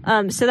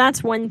 So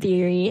that's one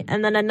theory.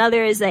 And then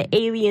another is that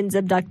aliens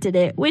abducted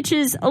it, which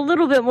is a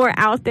little bit more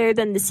out there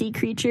than the sea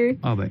creature.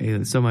 Oh,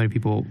 but so many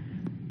people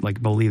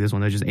like believe this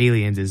one. They're just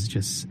aliens is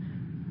just...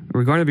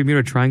 Regarding the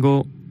Bermuda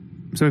Triangle,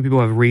 so many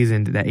people have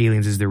reasoned that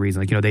aliens is the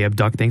reason. Like, you know, they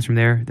abduct things from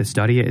there. To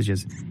study it is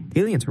just...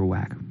 Aliens are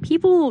whack.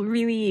 People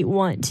really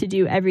want to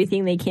do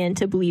everything they can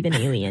to believe in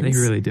aliens.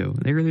 They really do.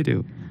 They really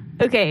do.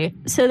 Okay,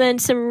 so then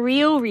some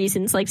real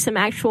reasons, like some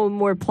actual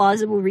more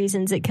plausible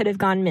reasons it could have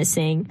gone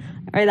missing,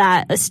 are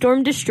that a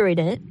storm destroyed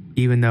it.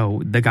 Even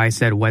though the guy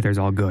said weather's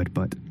all good,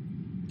 but...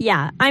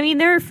 Yeah, I mean,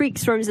 there are freak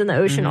storms in the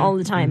ocean all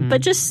the time,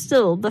 but just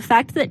still, the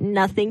fact that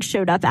nothing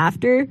showed up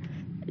after,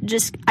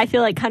 just, I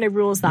feel like kind of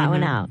rules that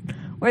one out.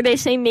 Or they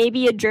say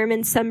maybe a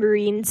German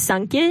submarine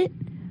sunk it,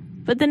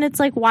 but then it's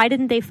like, why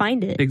didn't they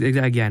find it?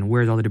 Again,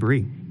 where's all the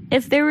debris?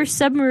 If there were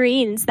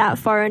submarines that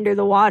far under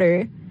the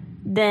water...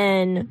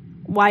 then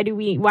why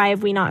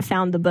have we not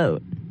found the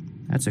boat?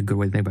 That's a good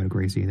way to think about it,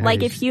 Gracie.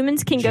 Like, if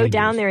humans can go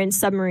down there in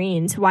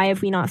submarines, why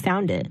have we not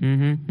found it?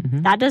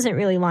 That doesn't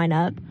really line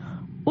up.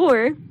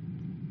 Or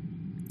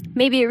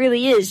maybe it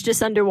really is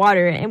just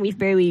underwater and we've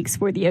barely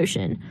explored the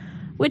ocean,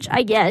 which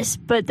I guess.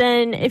 But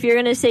then if you're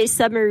going to say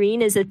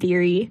submarine is a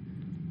theory,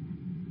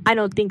 I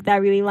don't think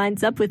that really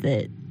lines up with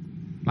it.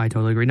 I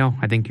totally agree. No,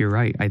 I think you're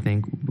right. I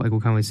think, like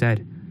what Conley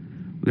said,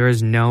 there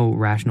is no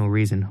rational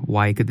reason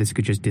why this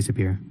could just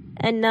disappear.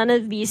 And none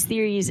of these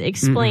theories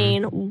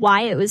explain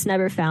why it was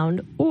never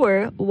found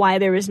or why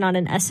there was not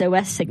an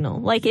SOS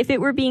signal. Like, if it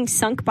were being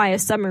sunk by a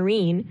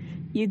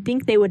submarine, you'd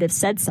think they would have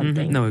said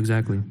something. No,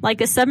 exactly.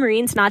 Like, a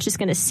submarine's not just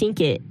going to sink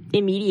it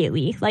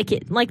immediately. Like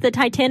the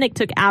Titanic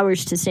took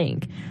hours to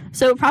sink.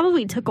 So it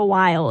probably took a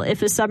while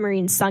if a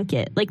submarine sunk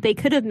it. Like, they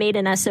could have made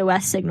an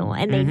SOS signal,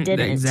 and they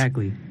didn't.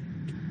 Exactly.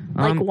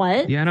 Like,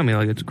 what? Yeah, I know. I mean,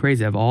 like, it's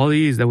crazy. Of all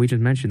these that we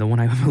just mentioned, the one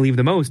I believe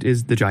the most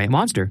is the giant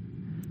monster.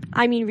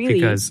 I mean, really.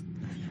 Because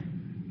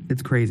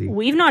it's crazy.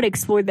 We've not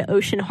explored the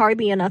ocean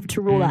hardly enough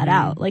to rule that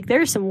out. Like,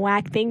 there are some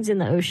whack things in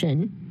the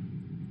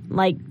ocean.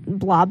 Like,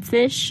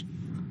 blobfish.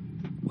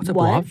 What's a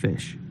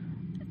blobfish?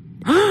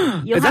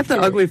 Is that the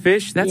ugly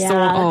fish? That's the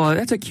one. Oh,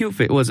 that's a cute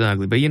fish. It wasn't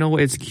ugly, but you know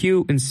what? It's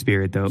cute in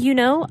spirit, though. You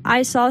know,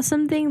 I saw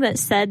something that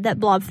said that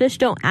blobfish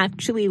don't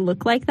actually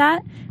look like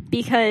that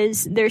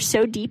because they're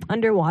so deep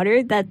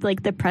underwater that,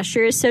 like, the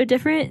pressure is so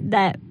different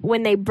that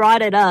when they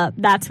brought it up,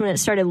 that's when it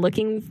started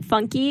looking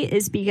funky,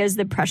 is because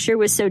the pressure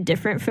was so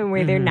different from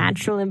where their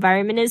natural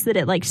environment is that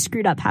it, like,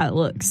 screwed up how it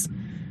looks.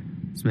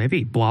 So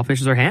maybe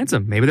blobfishes are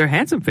handsome. Maybe they're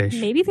handsome fish.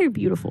 Maybe they're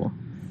beautiful.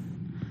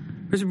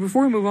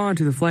 Before we move on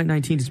to the Flight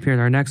 19 disappearance,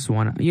 our next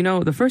one, you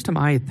know, the first time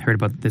I heard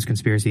about this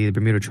conspiracy, the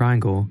Bermuda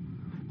Triangle,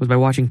 was by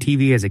watching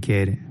TV as a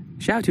kid.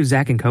 Shout out to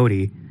Zach and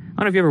Cody. I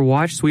don't know if you ever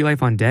watched Sweet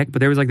Life on Deck, but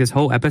there was like this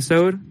whole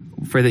episode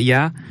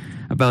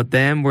about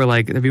them where,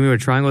 like, the Bermuda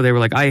Triangle, they were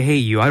like, I hate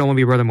you, I don't want to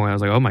be your brother more. I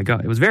was like, oh my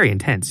god, it was very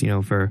intense, you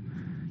know, for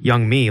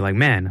young me. Like,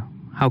 man,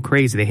 how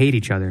crazy, they hate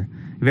each other.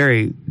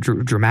 Very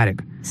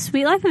dramatic.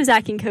 Sweet Life of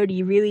Zach and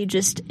Cody really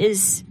just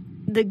is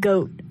the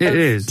GOAT of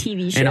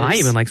TV shows. And I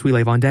even like Sweet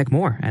Life on Deck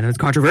more, and it's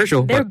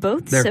controversial. They're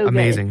both so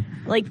amazing.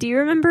 Good. Like, do you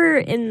remember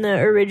in the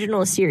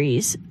original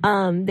series,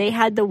 they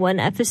had the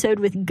one episode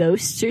with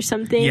ghosts or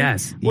something?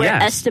 Yes. Where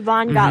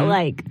Esteban got,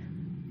 like,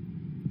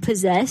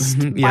 possessed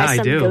by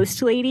some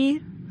ghost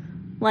lady?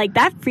 Like,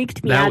 that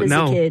freaked me out as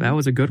a kid. That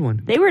was a good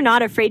one. They were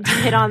not afraid to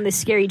hit on the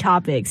scary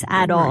topics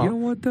at all. You know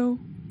what, though?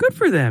 Good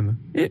for them.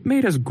 It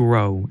made us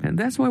grow, and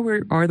that's why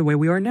we are the way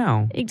we are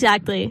now.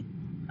 Exactly.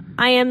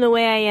 I am the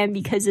way I am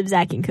because of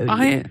Zach and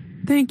Cody.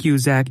 Thank you,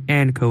 Zach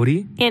and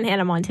Cody. And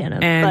Hannah Montana.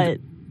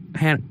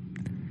 And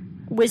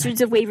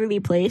Wizards of Waverly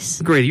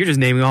Place. Great, you're just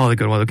naming all the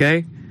good ones,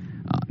 okay?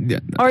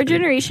 Our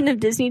generation of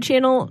Disney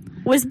Channel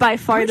was by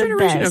far the best. Our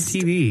generation of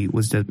TV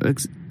was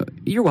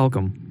you're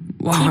welcome.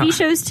 TV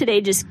shows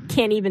today just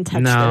can't even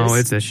touch those. No,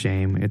 it's a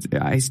shame.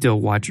 I still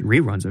watch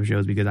reruns of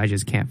shows because I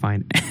just can't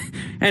find...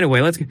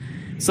 Anyway,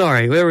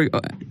 sorry.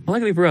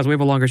 Luckily for us, we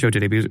have a longer show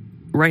today because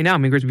right now,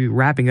 me and Grace will be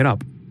wrapping it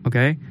up,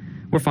 okay?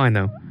 We're fine,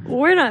 though.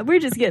 We're not. We're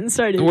just getting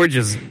started.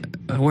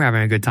 We're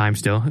having a good time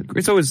still.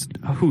 It's always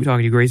who talking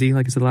to you, Gracie,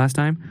 like I said last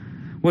time.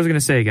 What was I going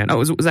to say again? Oh,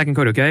 it was Zach and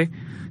Cody, okay?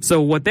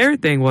 So what their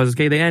thing was,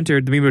 okay, they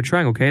entered the Bermuda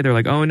Triangle, okay? They're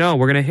like, oh no,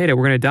 we're going to hit it.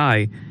 We're going to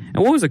die.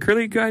 And what was the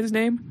curly guy's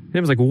name? His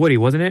name was like Woody,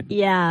 wasn't it?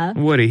 Yeah.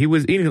 Woody. He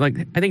was eating, like,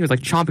 I think he was like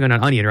chomping on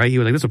an onion, right? He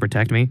was like, this will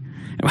protect me.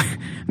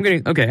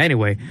 Okay,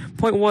 anyway.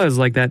 Point was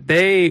like that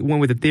they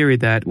went with the theory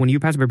that when you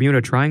pass the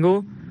Bermuda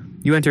Triangle,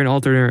 you enter an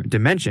alternate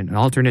dimension,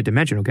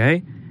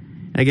 okay?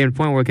 And again,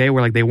 point where, okay,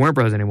 where like they weren't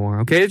brothers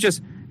anymore, okay? It's just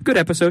a good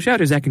episode. Shout out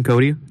to Zach and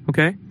Cody,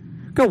 okay?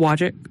 Go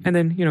watch it, and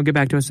then, you know, get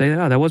back to us and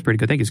say, oh, that was pretty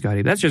good. Thank you,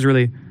 Scotty. That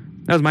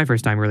was my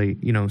first time really,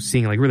 you know,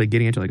 seeing, like, really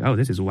getting into, like, oh,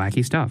 this is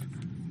wacky stuff.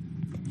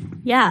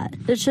 Yeah,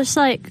 it's just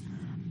like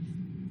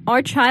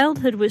our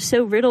childhood was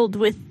so riddled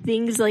with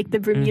things like the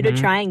Bermuda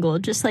Triangle,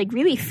 just like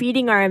really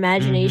feeding our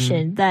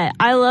imagination, that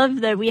I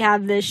love that we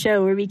have this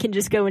show where we can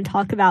just go and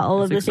talk about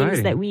all of the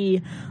things that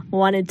we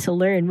wanted to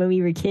learn when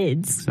we were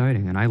kids.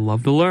 Exciting, and I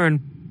love to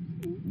learn.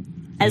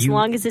 As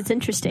long as it's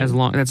interesting.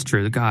 That's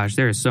true. Gosh,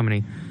 there is so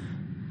many.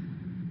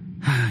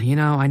 You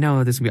know, I know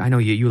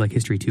you like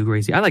history too,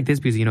 Gracie. I like this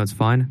because, you know, it's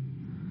fun.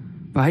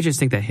 But I just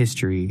think that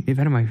history, if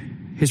any of my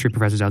history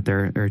professors out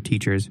there or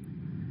teachers,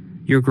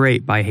 you're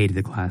great, but I hated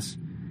the class.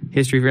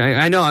 History,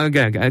 I know,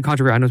 again,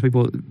 controversial, I know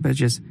people, but I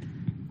just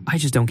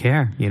don't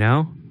care, you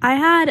know? I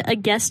had a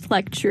guest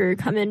lecturer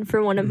come in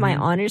for one of my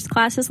honors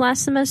classes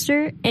last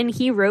semester, and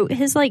he wrote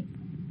his, like,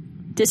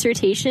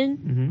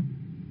 dissertation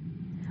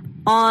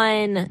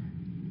on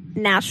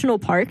national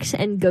parks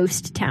and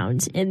ghost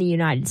towns in the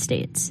United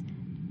States.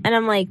 And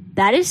I'm like,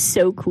 that is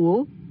so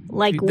cool.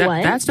 Like,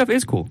 what? That stuff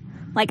is cool.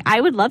 Like,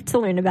 I would love to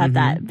learn about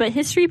that. But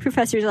history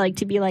professors like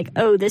to be like,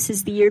 oh, this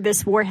is the year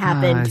this war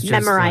happened.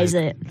 Memorize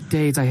it.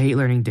 Dates. I hate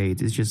learning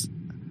dates. It's just...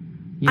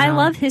 I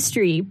love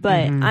history,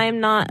 but I'm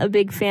not a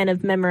big fan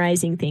of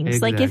memorizing things.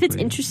 Exactly. Like, if it's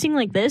interesting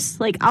like this,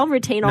 like, I'll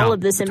retain all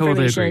of this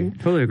information.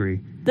 Totally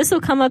agree. This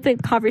will come up in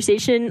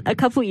conversation a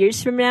couple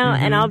years from now,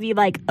 and I'll be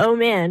like, oh,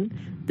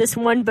 man, this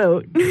one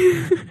boat.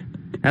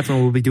 That's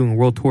when we'll be doing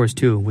world tours,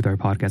 too, with our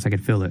podcast. I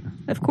could feel it.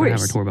 Of course.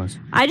 Have our tour bus.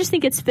 I just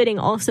think it's fitting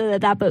also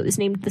that boat was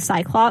named the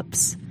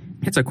Cyclops.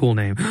 It's a cool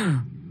name.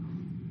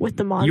 With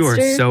the monster. You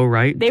are so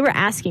right. They were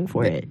asking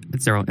for it.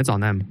 It's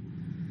on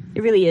them.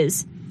 It really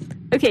is.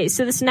 Okay,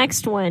 so this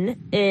next one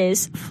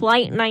is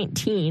Flight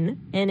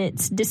 19 and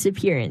its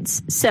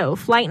disappearance. So,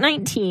 Flight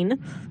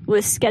 19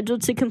 was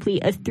scheduled to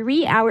complete a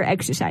 3-hour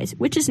exercise,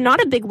 which is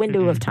not a big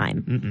window of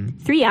time.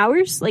 3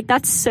 hours? Like,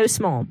 that's so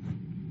small.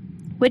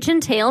 Which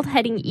entailed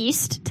heading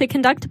east to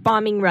conduct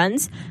bombing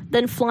runs,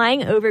 then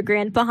flying over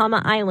Grand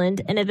Bahama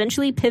Island, and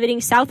eventually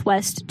pivoting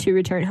southwest to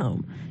return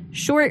home.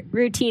 Short,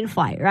 routine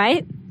flight,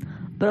 right?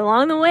 But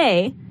along the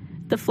way,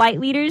 the flight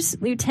leader's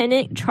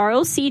Lieutenant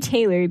Charles C.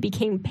 Taylor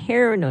became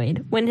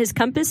paranoid when his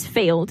compass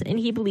failed and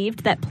he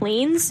believed that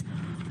planes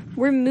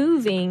were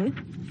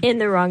moving in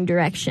the wrong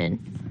direction.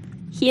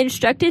 He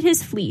instructed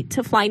his fleet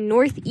to fly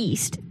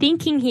northeast,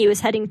 thinking he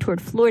was heading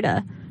toward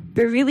Florida,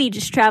 but really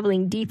just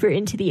traveling deeper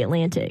into the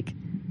Atlantic.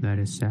 That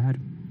is sad.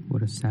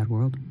 What a sad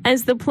world.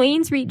 As the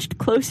planes reached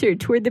closer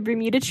toward the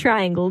Bermuda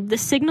Triangle, the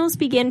signals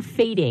began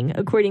fading,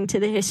 according to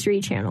the History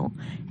Channel.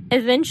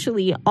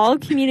 Eventually, all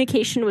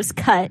communication was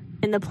cut,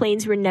 and the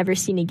planes were never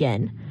seen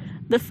again.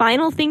 The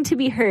final thing to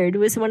be heard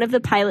was one of the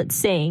pilots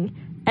saying,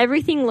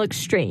 "Everything looks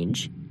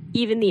strange,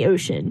 even the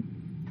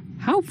ocean."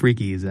 How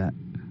freaky is that?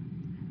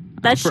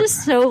 That's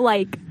just so,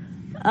 like,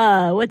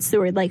 what's the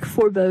word? Like,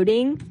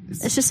 foreboding?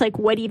 It's just like,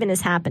 what even is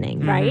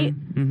happening, right?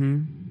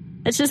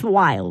 It's just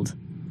wild.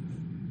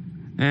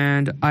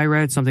 And I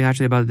read something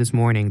actually about it this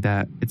morning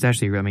that it's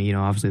actually, I mean, you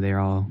know, obviously they're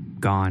all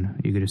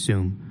gone, you could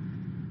assume.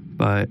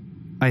 But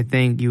I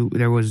think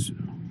there was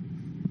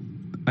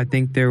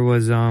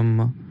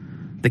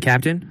the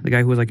captain, the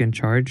guy who was like in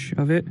charge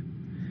of it.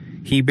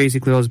 He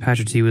basically told his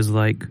passengers, he was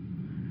like,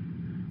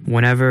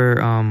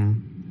 whenever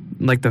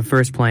like the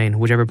first plane,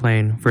 whichever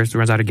plane first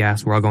runs out of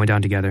gas, we're all going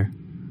down together.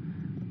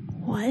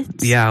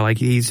 What? Yeah, like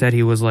he said,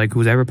 he was like,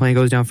 whoever plane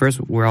goes down first,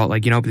 we're all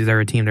like, you know, because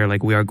they're a team, they're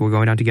like, we're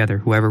going down together.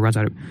 Whoever runs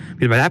out of,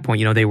 because by that point,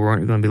 you know, they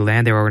weren't going to be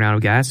land, they were running out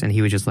of gas, and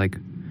he was just like,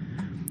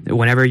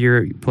 whenever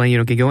your plane, you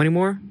know, can go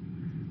anymore,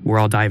 we're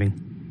all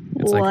diving.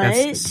 It's what?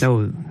 Like,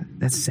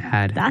 that's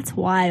sad. That's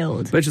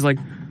wild. But it's just like,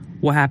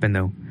 what happened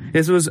though?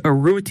 This was a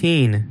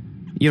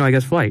routine, you know, I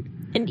guess flight.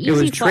 An easy it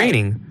was flight.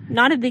 training.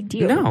 Not a big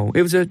deal. No,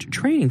 it was a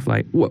training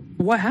flight.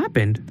 What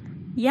happened?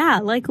 Yeah,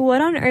 like, what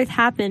on earth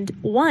happened?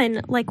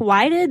 One, like,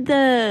 why did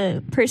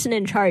the person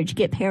in charge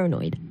get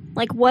paranoid?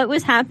 Like, what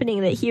was happening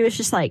that he was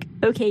just like,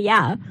 okay,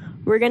 yeah,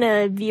 we're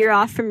gonna veer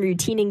off from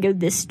routine and go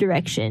this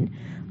direction.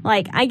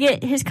 Like, I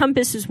get his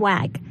compass was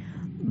whack,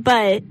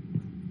 but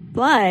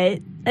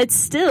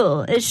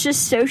it's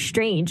just so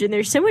strange, and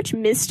there's so much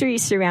mystery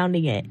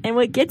surrounding it. And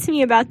what gets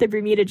me about the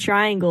Bermuda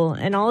Triangle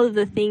and all of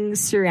the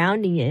things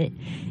surrounding it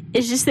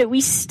is just that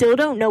we still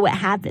don't know what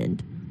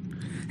happened.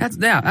 That's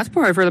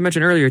part I further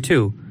mentioned earlier,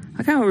 too.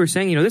 I kind of were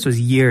saying, you know, this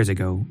was years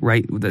ago,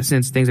 right?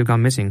 Since things have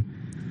gone missing.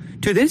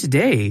 To this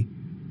day,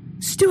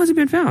 still hasn't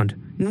been found.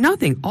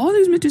 Nothing. All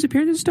these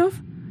disappearances and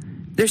stuff,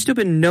 there's still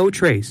been no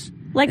trace.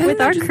 Like,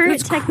 with our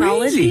current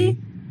technology,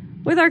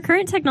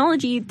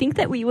 crazy. you'd think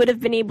that we would have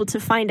been able to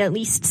find at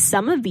least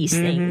some of these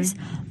things.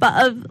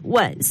 But of,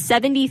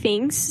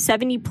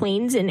 70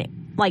 planes and,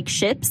 like,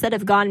 ships that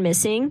have gone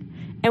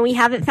missing, and we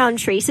haven't found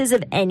traces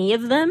of any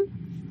of them?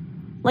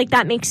 Like,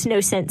 that makes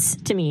no sense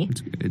to me.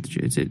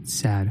 It's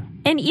sad.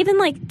 And even,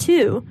 like,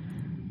 too,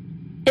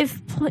 if,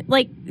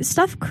 like,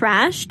 stuff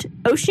crashed,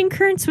 ocean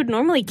currents would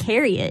normally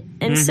carry it.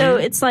 And so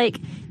it's like,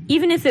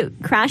 even if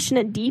it crashed in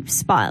a deep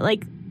spot,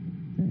 like,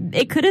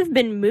 it could have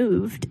been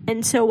moved.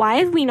 And so why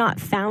have we not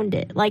found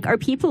it? Like, are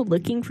people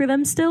looking for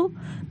them still?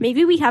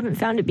 Maybe we haven't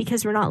found it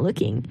because we're not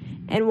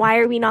looking. And why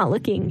are we not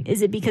looking?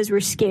 Is it because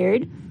we're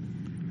scared?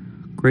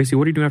 Gracie,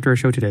 what are you doing after our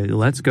show today?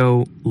 Let's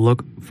go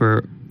look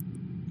for...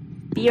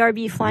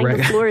 BRB flying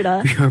to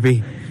Florida.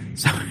 BRB.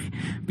 Sorry.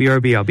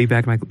 BRB. I'll be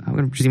back. I'm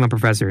going to see my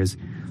professors.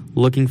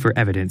 Looking for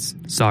evidence.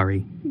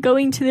 Sorry.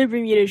 Going to the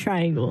Bermuda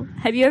Triangle.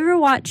 Have you ever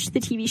watched the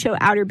TV show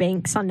Outer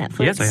Banks on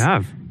Netflix? Yes, I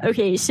have.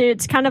 Okay, so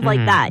it's kind of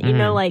like that. You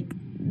know, like,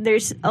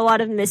 there's a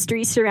lot of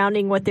mystery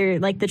surrounding what they're,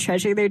 like, the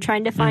treasure they're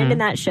trying to find in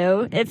that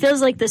show. It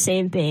feels like the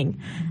same thing.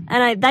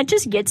 And that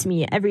just gets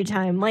me every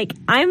time. Like,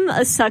 I'm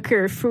a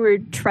sucker for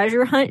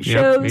treasure hunt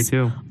shows. Me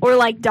too. Or,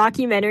 like,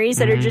 documentaries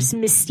that are just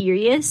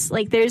mysterious.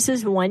 Like, there's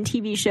this one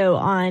TV show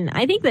on,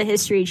 I think, the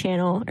History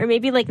Channel, or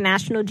maybe, like,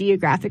 National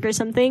Geographic or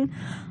something.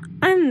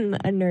 I'm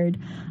a nerd.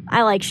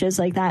 I like shows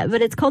like that.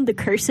 But it's called The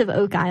Curse of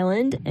Oak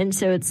Island. And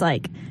so it's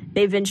like,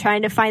 they've been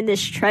trying to find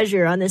this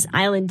treasure on this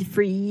island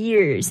for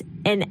years.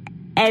 And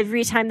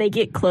every time they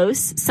get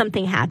close,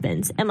 something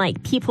happens. And,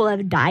 like, people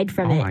have died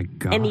from it. My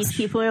gosh. And these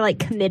people are, like,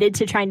 committed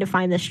to trying to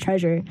find this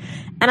treasure.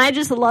 And I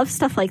just love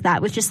stuff like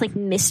that with just, like,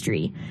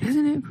 mystery.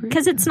 Isn't it crazy?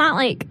 Because it's not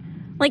like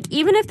like,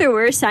 even if there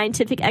were a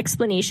scientific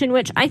explanation,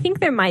 which I think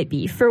there might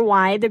be, for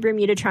why the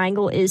Bermuda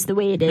Triangle is the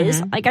way it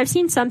is, like, I've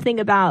seen something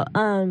about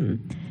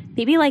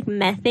maybe, like,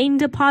 methane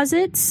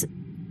deposits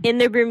in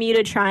the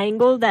Bermuda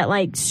Triangle that,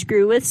 like,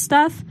 screw with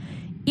stuff.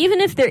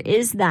 Even if there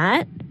is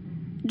that,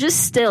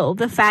 just still,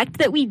 the fact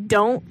that we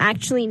don't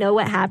actually know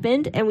what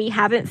happened and we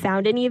haven't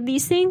found any of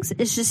these things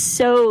is just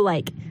so,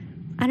 like,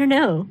 I don't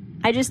know.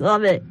 I just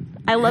love it.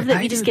 I love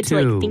that we just get to,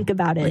 like, think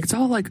about it. Like, it's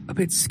all, like, a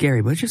bit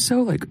scary, but it's just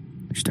so, like,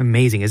 just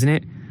amazing, isn't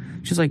it?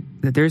 It's just, like,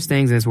 that there's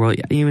things in this world,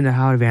 even to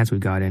how advanced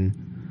we've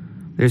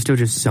gotten, there's still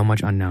just so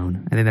much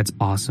unknown. I think that's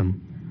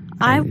awesome.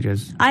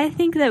 I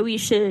think that we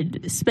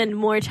should spend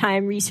more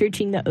time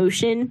researching the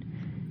ocean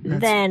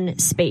than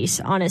space,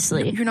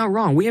 honestly. You're not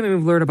wrong. We haven't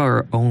even learned about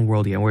our own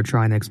world yet, and we're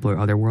trying to explore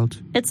other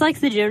worlds. It's like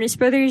the Jonas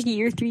Brothers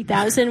year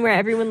 3000, where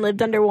everyone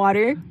lived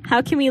underwater.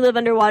 How can we live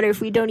underwater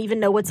if we don't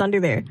even know what's under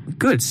there?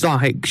 Good song.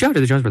 Hey, shout out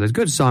to the Jonas Brothers.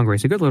 Good song,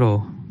 Grace. A good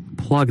little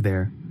plug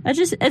there.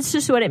 It's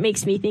just what it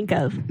makes me think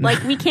of.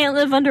 Like, we can't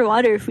live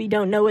underwater if we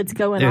don't know what's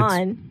going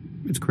on.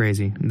 It's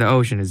crazy. The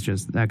ocean is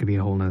just, that could be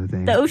a whole nother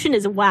thing. The ocean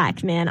is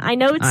whack, man. I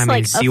know it's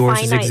like a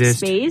finite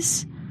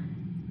space.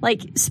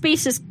 Like,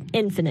 space is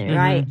infinite,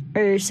 right?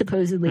 Or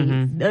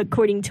supposedly,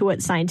 according to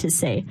what scientists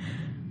say.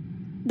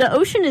 The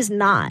ocean is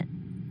not,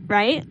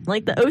 right?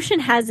 Like, the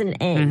ocean has an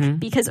end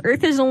because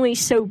Earth is only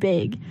so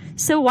big.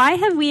 So why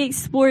have we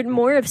explored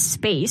more of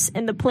space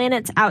and the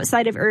planets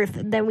outside of Earth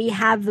than we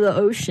have the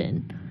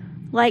ocean?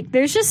 Like,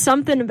 there's just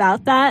something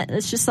about that.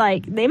 It's just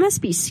like, they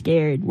must be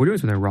scared. We're doing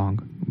something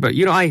wrong. But,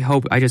 you know,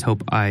 I just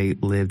hope I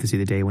live to see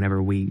the day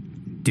whenever we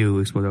do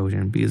explore the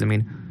ocean. Because, I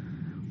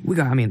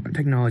mean,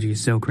 technology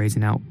is so crazy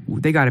now.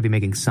 They got to be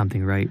making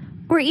something, right?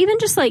 Or even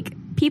just,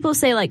 like, people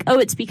say, like, oh,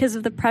 it's because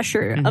of the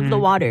pressure of the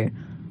water.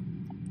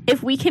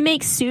 If we can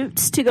make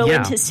suits to go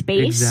into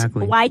space,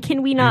 why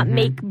can we not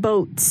make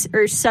boats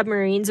or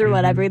submarines or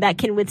whatever that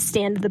can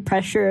withstand the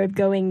pressure of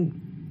going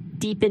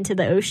deep into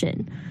the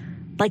ocean?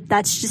 Like,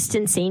 that's just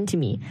insane to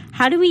me.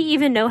 How do we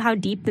even know how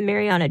deep the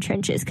Mariana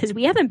Trench is? Because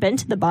we haven't been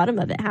to the bottom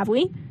of it, have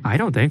we? I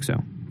don't think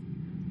so.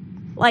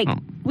 Like,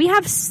 we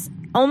have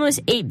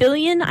almost 8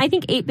 billion. I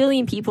think 8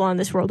 billion people on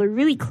this world are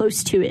really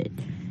close to it.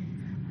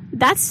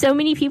 That's so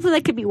many people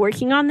that could be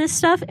working on this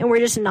stuff, and we're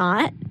just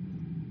not.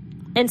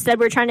 Instead,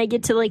 we're trying to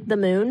get to, like, the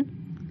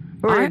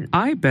moon.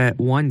 I bet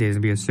one day there's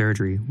going to be a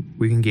surgery.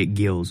 We can get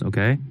gills,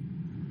 okay?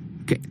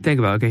 Think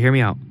about it. Okay, hear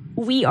me out.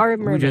 We are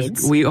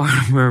mermaids. We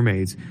are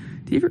mermaids.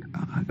 Do you ever...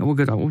 we'll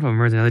talk about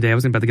mermaids another day. I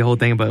was about to get the whole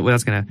thing, but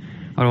that's going to...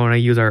 I don't want to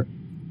use our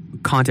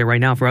content right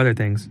now for other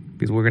things,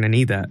 because we're going to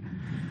need that.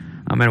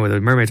 Anyway,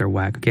 the mermaids are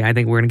whack. Okay, I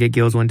think we're going to get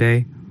gills one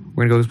day.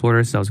 We're going to go explore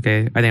ourselves,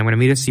 okay? I think I'm going to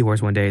meet a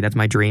seahorse one day. That's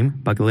my dream.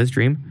 Bucket list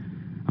dream.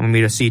 I'm going to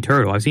meet a sea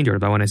turtle. I've seen turtles,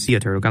 but I want to see a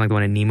turtle. Kind of like the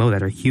one in Nemo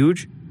that are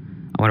huge.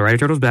 I want to ride a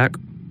turtle's back.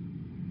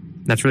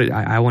 That's really...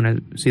 I want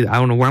to see... I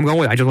don't know where I'm going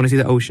with it. I just want to see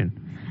the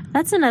ocean.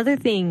 That's another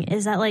thing,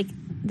 is that, like,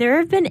 there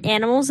have been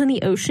animals in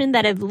the ocean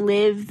that have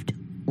lived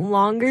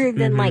longer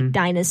than, like,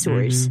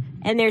 dinosaurs.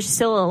 And they're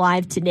still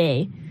alive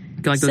today.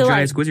 Like those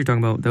giant squids you're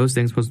talking about, those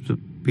things supposed to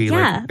be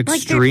like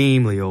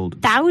extremely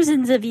old.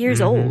 Thousands of years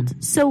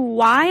old. So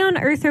why on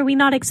earth are we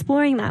not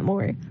exploring that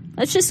more?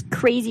 That's just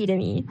crazy to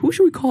me. Who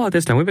should we call out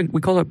this time?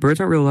 We called out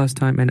Birds Aren't Real last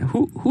time, and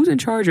who's in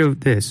charge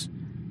of this?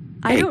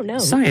 I don't know.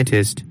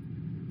 Scientist,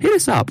 hit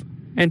us up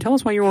and tell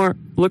us why you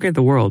aren't looking at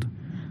the world.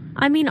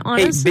 I mean,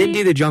 honestly, hey,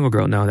 Bindi the Jungle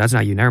Girl. No, that's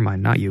not you. Never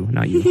mind. Not you.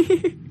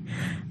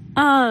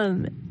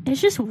 It's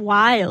just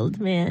wild,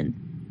 man.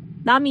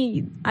 Not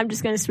me. I'm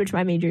just going to switch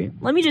my major.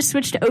 Let me just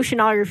switch to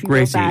oceanography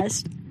real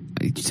fast.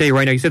 Say it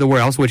right now. You said the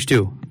word. I'll switch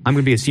too. I'm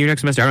going to be a senior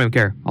next semester. I don't even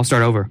care. I'll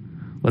start over.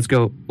 Let's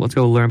go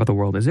learn about the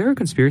world. Is there a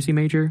conspiracy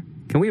major?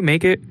 Can we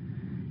make it?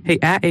 Hey,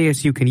 at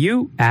ASU, can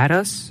you add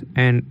us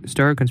and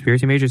start a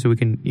conspiracy major so we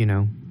can,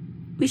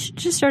 We should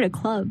just start a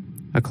club.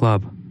 A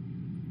club.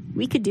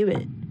 We could do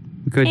it.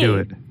 We could do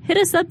it. Hit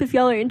us up if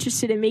y'all are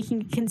interested in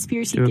making a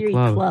conspiracy theory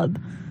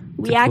club.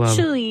 We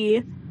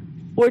actually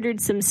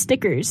ordered some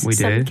stickers.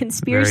 Some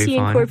Conspiracy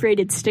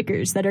Incorporated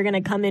stickers that are going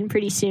to come in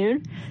pretty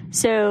soon.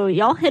 So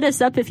y'all hit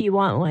us up if you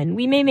want one.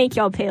 We may make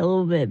y'all pay a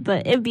little bit,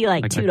 but it'd be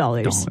like $2.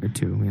 $1 or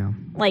 $2, yeah.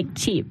 Like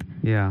cheap.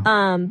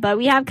 Yeah. But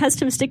we have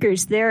custom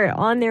stickers. They're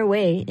on their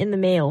way in the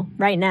mail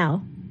right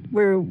now.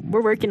 We're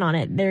working on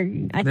it.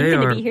 I think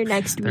going to be here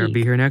next week. They'll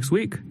be here next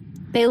week.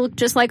 They look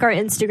just like our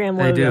Instagram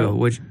logo. They do,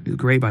 which is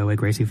great, by the way,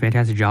 Gracie.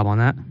 Fantastic job on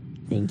that.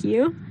 Thank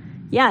you.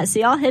 Yeah, so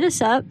y'all hit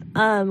us up.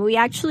 We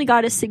actually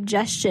got a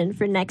suggestion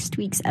for next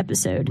week's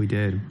episode. We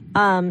did.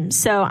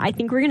 So I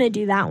think we're going to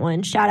do that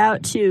one. Shout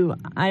out to,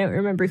 I don't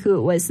remember who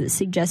it was that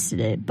suggested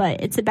it,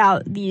 but it's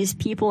about these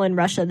people in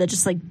Russia that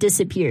just, like,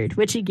 disappeared,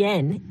 which,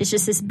 again, is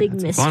just this big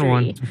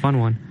mystery. It's a fun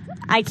one.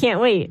 I can't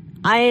wait.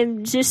 I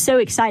am just so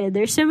excited.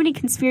 There's so many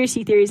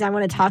conspiracy theories I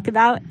want to talk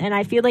about, and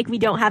I feel like we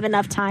don't have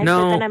enough time.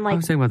 No, but then I'm like, I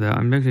was thinking about that.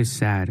 I'm actually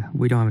sad.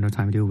 We don't have enough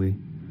time, do we?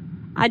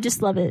 I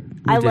just love it.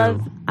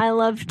 I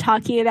love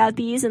talking about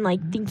these and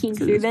like thinking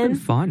through them. It's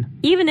been fun.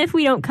 Even if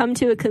we don't come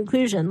to a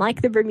conclusion,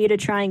 like the Bermuda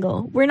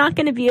Triangle, we're not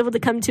going to be able to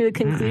come to a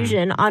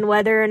conclusion on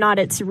whether or not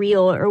it's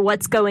real or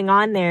what's going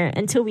on there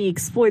until we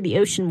explore the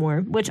ocean more,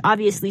 which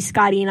obviously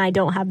Scotty and I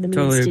don't have the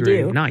means to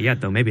do. Not yet,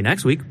 though. Maybe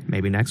next week.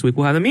 Maybe next week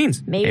we'll have the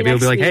means. Maybe it'll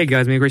be like, hey,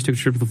 guys, maybe Grace took a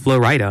trip to the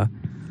Florida.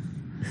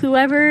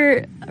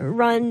 Whoever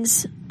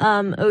runs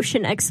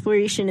ocean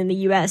exploration in the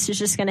U.S. is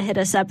just going to hit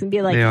us up and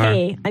be like,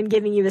 hey, I'm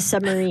giving you a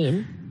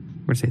submarine.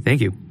 We're going to say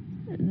thank you.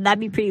 That'd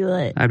be pretty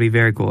lit. That'd be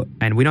very cool.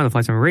 And we know the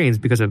fly submarines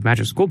because of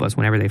Magic School Bus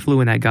whenever they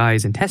flew in that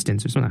guy's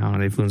intestines or something. I don't know,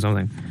 they flew in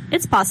something.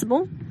 It's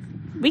possible.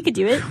 We could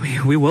do it.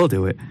 We will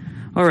do it.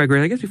 All right,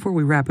 Grace, I guess before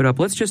we wrap it up,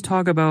 let's just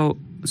talk about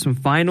some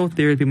final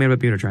theories we made about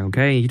Bermuda Triangle,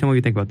 okay? You tell me what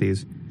you think about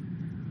these.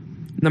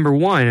 Number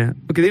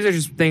one, okay, these are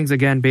just things,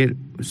 again,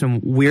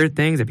 some weird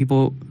things that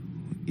people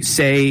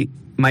say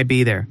might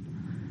be there.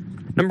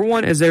 Number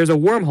one is there's a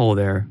wormhole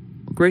there.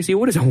 Gracie,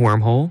 what is a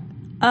wormhole?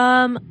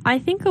 I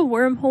think a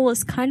wormhole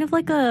is kind of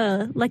like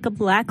a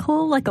black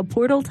hole, like a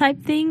portal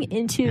type thing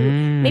into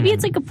maybe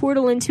it's like a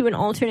portal into an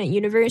alternate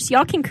universe.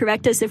 Y'all can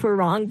correct us if we're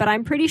wrong, but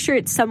I'm pretty sure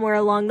it's somewhere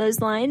along those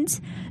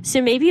lines.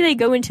 So maybe they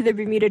go into the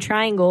Bermuda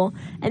Triangle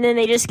and then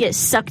they just get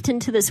sucked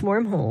into this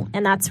wormhole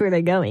and that's where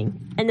they're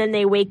going. And then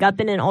they wake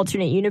up in an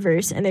alternate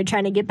universe and they're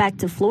trying to get back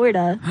to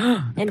Florida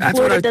and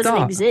Florida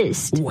doesn't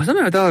exist. Something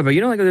I thought about,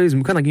 like there's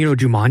kind of like,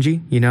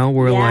 Jumanji,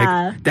 where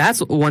like that's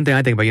one thing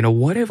I think about,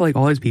 what if like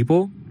all these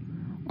people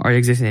are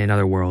existing in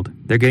another world?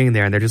 They're getting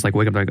there and they're just like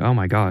wake up like, oh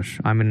my gosh,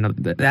 I'm in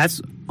another.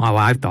 That's all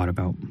I've thought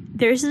about.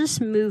 There's this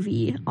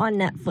movie on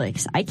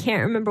Netflix. I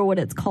can't remember what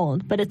it's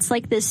called, but it's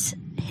like this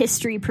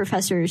history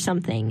professor or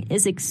something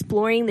is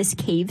exploring this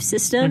cave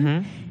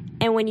system.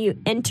 And when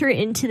you enter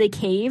into the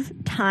cave,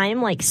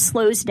 time like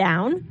slows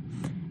down.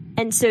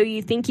 And so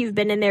you think you've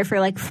been in there for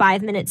like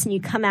 5 minutes and you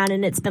come out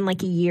and it's been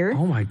like a year.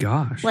 Oh my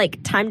gosh.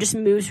 Like time just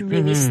moves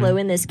really slow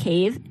in this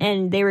cave.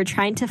 And they were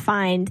trying to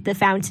find the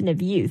Fountain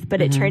of Youth.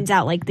 But it turns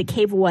out like the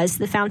cave was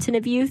the Fountain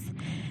of Youth.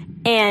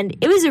 And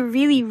it was a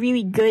really,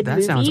 really good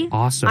movie. That sounds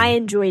awesome. I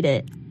enjoyed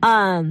it.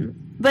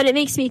 But it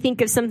makes me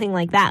think of something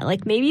like that.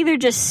 Like maybe they're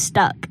just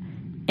stuck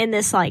in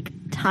this like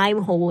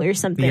time hole or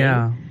something.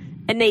 Yeah.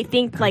 And they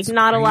think like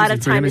not crazy. A lot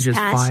of time has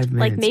passed.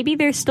 Like maybe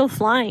they're still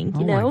flying,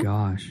 you know? Oh my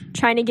gosh.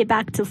 Trying to get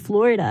back to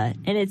Florida,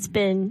 and it's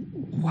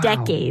been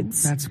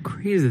decades. That's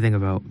crazy to think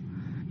about.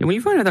 Yeah, when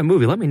you find out that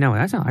movie, let me know.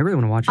 I really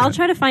want to watch it. I'll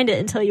try to find it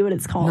and tell you what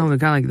it's called. No, kind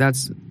of like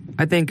that's.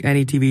 I think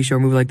any TV show or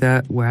movie like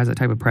that where it has that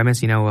type of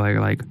premise,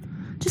 like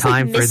just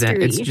time like for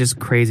them, it's just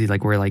crazy.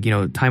 Like where like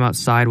time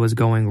outside was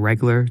going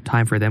regular,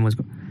 time for them was.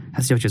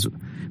 That's just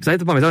because I have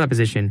to put myself in that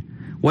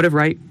position. What if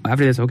right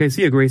after this? Okay,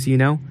 see you, Gracie.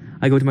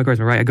 I go to my car,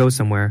 right? I go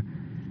somewhere.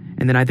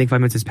 And then I think 5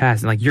 minutes has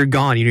passed, and like you're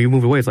gone. You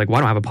move away. It's like, well, I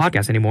don't have a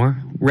podcast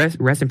anymore.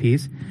 Rest in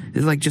peace.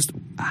 It's like just.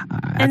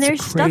 And there's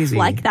crazy stuff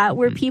like that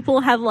where people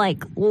have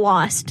like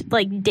lost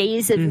like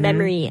days of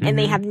memory, and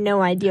they have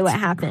no idea what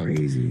happened.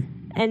 Crazy.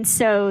 And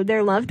so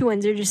their loved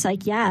ones are just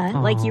like,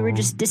 like you were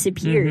just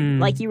disappeared,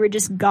 like you were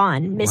just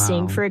gone,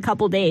 missing for a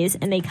couple days,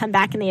 and they come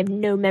back and they have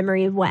no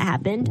memory of what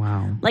happened.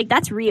 Wow. Like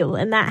that's real,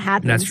 and that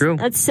happens. That's true.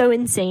 That's so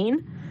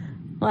insane.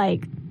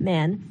 Like,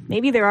 man,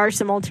 maybe there are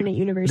some alternate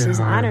universes.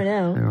 I don't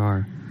know. There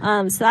are.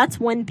 So that's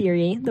one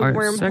theory. The Our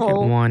wormhole.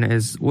 Second one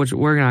is, which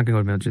we're not going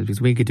to go into because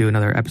we could do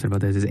another episode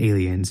about this, is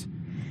aliens.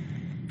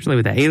 Actually,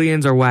 with that,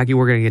 aliens are wacky.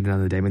 We're going to get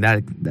another day. I mean,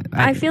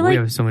 I feel like we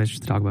have so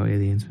much to talk about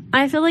aliens.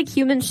 I feel like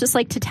humans just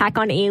like to tack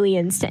on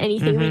aliens to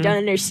anything we don't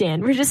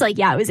understand. We're just like,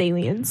 yeah, it was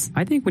aliens.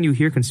 I think when you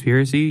hear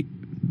conspiracy,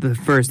 the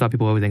first thought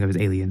people always think of is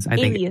aliens. I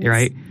think,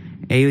 right?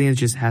 Aliens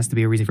just has to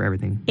be a reason for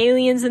everything.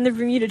 Aliens in the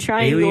Bermuda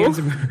Triangle. Aliens.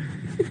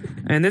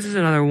 And this is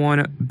another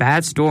one: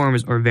 bad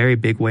storms or very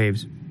big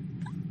waves.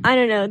 I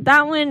don't know.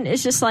 That one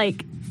is just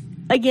like,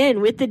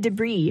 again, with the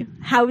debris,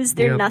 how is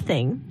there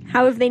nothing?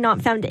 How have they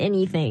not found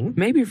anything?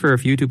 Maybe for a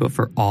few too, but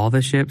for all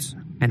the ships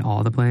and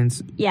all the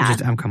planes? Yeah.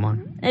 Come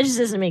on. It just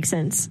doesn't make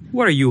sense.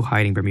 What are you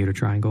hiding, Bermuda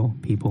Triangle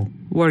people?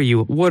 What are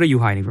you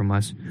hiding from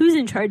us? Who's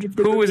in charge of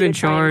the Bermuda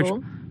Triangle?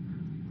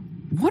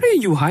 What are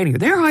you hiding?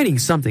 They're hiding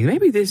something.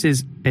 Maybe this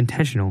is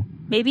intentional.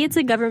 Maybe it's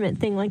a government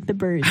thing like the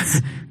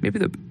birds.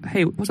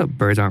 Hey, what's up,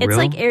 birds aren't real?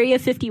 It's like Area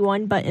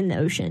 51, but in the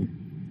ocean.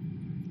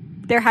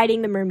 They're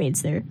hiding the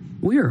mermaids there.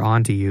 We are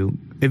on to you.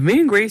 If me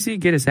and Gracie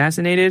get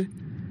assassinated,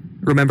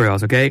 remember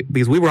us, okay?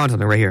 Because we were on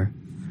something right here.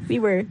 We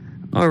were.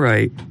 All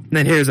right.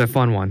 Then here's a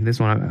fun one.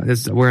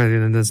 We're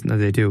in this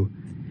another day too.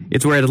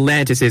 It's where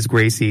Atlantis is,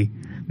 Gracie.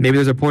 Maybe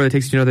there's a portal that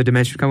takes you to another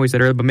dimension, kind of what we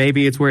said earlier, but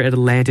maybe it's where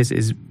Atlantis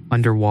is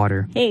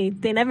underwater. Hey,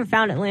 they never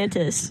found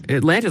Atlantis.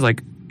 Atlantis,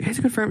 is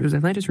it confirmed? Is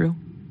Atlantis real?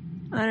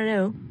 I don't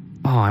know.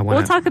 Oh,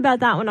 We'll talk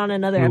about that one on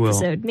another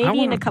episode. Maybe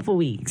in a couple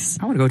weeks.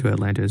 I want to go to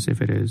Atlantis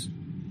if it is.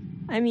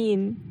 I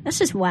mean, that's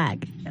just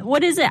whack.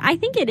 What is it? I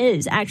think it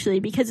is, actually,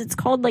 because it's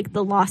called, like,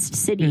 the Lost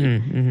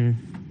City.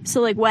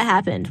 So, like, what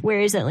happened? Where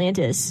is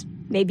Atlantis?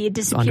 Maybe it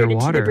disappeared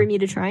into the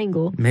Bermuda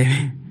Triangle.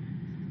 Maybe.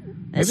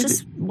 It's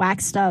just whack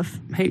stuff.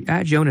 Hey,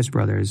 at Jonas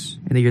Brothers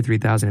in the year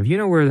 3000, if you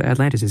know where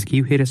Atlantis is, can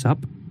you hit us up?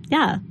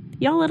 Yeah.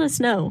 Y'all let us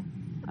know.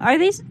 Are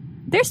they?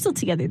 They're still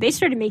together. They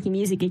started making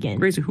music again.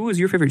 Gracie, who is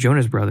your favorite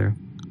Jonas Brother?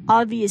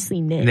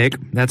 Obviously, Nick. Nick,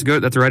 that's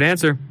good. That's the right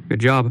answer. Good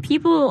job.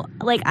 People,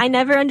 like, I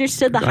never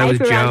understood the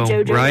hype around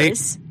Joe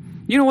Jonas. Right?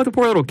 You know what? The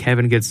poor little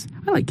Kevin gets.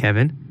 I like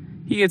Kevin.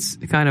 He gets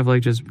kind of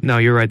like just. No,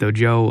 you're right though.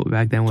 Joe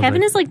back then was.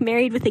 Kevin is like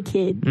married with a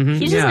kid. Mm-hmm,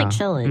 He's just like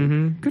chilling.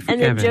 Mm-hmm. Good for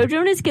and Kevin. then Joe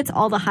Jonas gets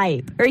all the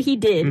hype, or he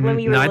did when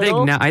we were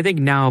little. I think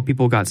now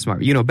people got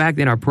smart. You know, back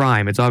in our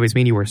prime, it's obvious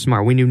me and you were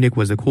smart. We knew Nick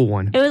was the cool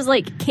one. It was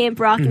like Camp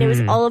Rock, and it was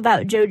all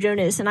about Joe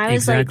Jonas, and I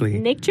was like,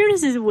 Nick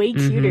Jonas is way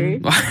cuter.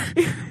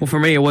 Well, for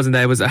me, it wasn't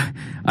that. It was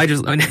I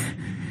just.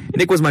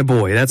 Nick was my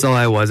boy. That's all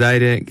I was. I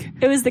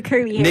didn't. It was the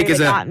curly hair that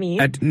got me.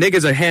 Nick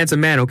is a handsome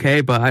man, okay?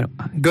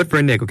 But good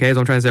for Nick, okay? That's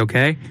what I'm trying to say,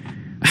 okay?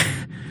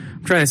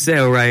 I'm trying to say,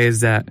 all right,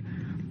 is that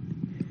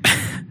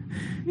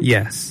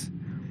yes,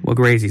 what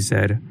Gracie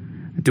said.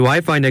 Do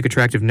I find Nick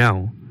attractive?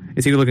 No.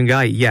 Is he a good-looking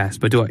guy? Yes,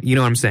 but do I? You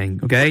know what I'm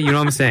saying, okay? You know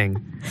what I'm saying.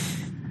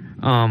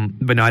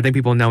 But no, I think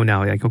people know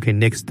now. Like, okay,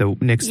 Nick's the one.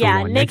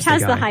 Yeah, Nick Nick's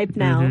has the the hype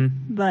now.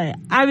 But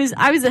I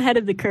was ahead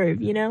of the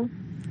curve, you know.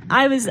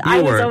 I was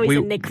always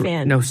a Nick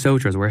fan. No,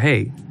 Sotras were,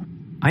 hey,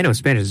 I know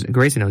Spanish.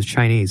 Gracie knows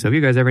Chinese. So if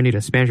you guys ever need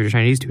a Spanish or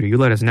Chinese tutor, you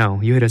let us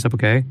know. You hit us up,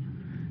 okay?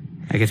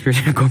 I guess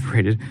Conspiracies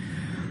Incorporated.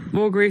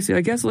 Well, Gracie,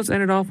 I guess let's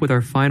end it off with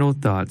our final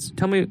thoughts.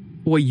 Tell me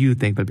what you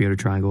think about the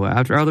Bermuda Triangle.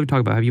 After all that we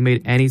talk about, have you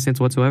made any sense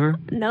whatsoever?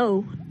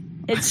 No.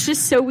 It's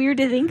just so weird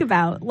to think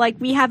about. Like,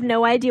 we have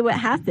no idea what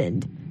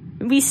happened.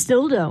 We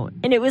still don't.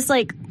 And it was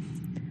like,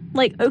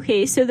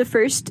 okay, so the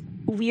first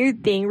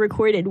weird thing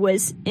recorded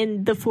was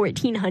in the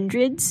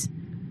 1400s.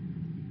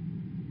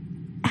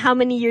 How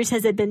many years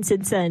has it been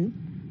since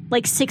then?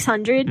 Like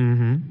 600?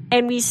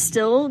 And we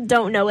still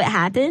don't know what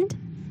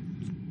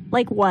happened?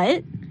 Like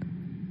what?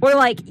 Or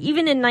like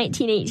even in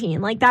 1918,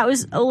 like that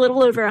was a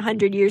little over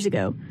 100 years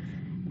ago.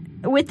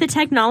 With the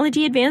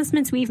technology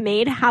advancements we've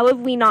made, how have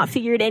we not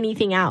figured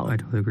anything out? I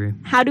totally agree.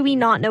 How do we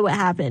not know what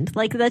happened?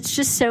 Like, that's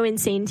just so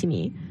insane to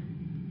me.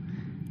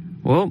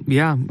 Well,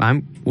 yeah,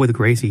 I'm with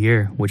Gracie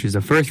here, which is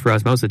a first for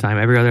us most of the time.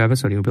 Every other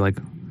episode, you'll be like,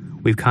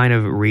 we've kind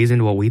of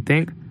reasoned what we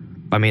think.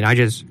 I mean, I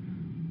just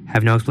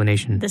have no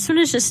explanation. This one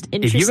is just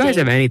interesting. If you guys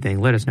have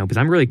anything, let us know, because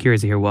I'm really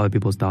curious to hear what other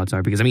people's thoughts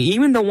are. Because, I mean,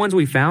 even the ones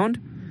we found,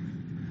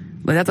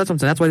 like that's what I'm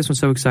saying. That's why this one's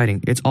so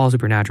exciting. It's all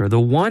supernatural. The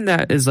one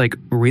that is, like,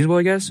 reasonable,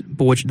 I guess,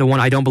 but which the one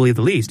I don't believe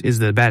the least is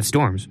the bad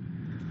storms.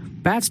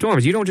 Bad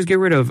storms, you don't just get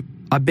rid of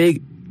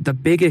the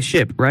biggest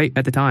ship, right,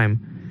 at the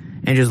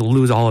time, and just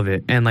lose all of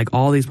it. And, like,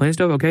 all these planes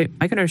stuff, okay,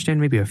 I can understand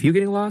maybe a few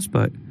getting lost,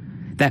 but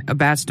a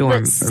bad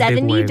storm, but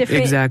 70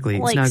 different, exactly,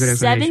 it's like, not a good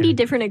explanation. 70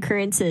 different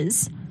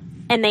occurrences,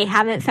 and they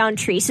haven't found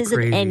traces of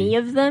any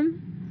of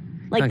them.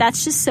 Like,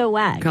 that's just so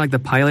whack. Kind of like the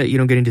pilot, you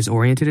know, getting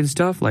disoriented and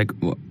stuff. Like,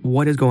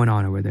 what is going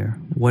on over there?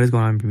 What is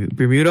going on in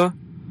Bermuda?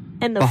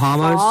 And the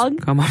Bahamas?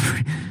 fog? Come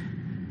on.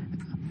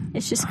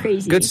 It's just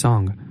crazy. Good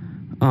song.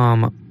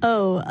 I'm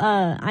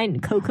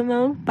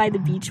Kokomo by the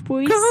Beach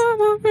Boys.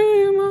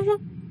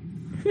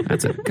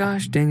 That's it.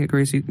 Gosh dang it,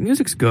 Gracie.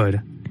 Music's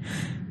good.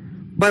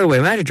 By the way,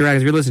 Magic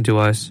Dragons, if you're listening to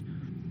us,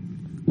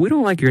 we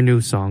don't like your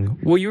new song.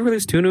 Well, you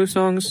released 2 new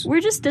songs.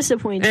 We're just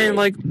disappointed. And,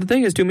 like, the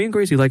thing is, too, me and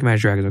Gracie like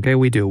Magic Dragons, okay?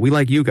 We do. We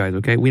like you guys,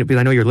 okay? Because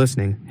I know you're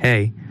listening.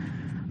 Hey.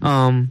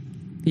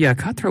 Yeah,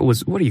 Cutthroat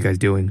was... What are you guys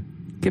doing?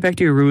 Get back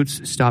to your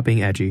roots. Stop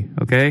being edgy,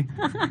 okay?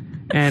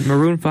 And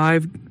Maroon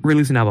 5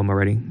 released an album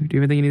already. Do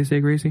you have anything you need to say,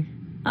 Gracie?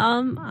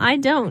 I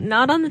don't.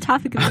 Not on the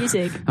topic of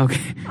music.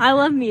 Okay. I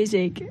love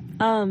music.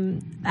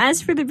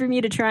 As for the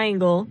Bermuda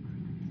Triangle,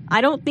 I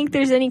don't think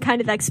there's any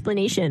kind of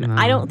explanation. No.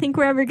 I don't think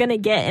we're ever going to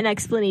get an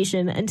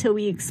explanation until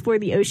we explore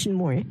the ocean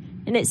more.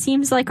 And it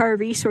seems like our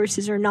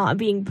resources are not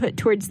being put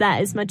towards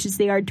that as much as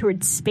they are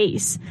towards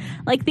space.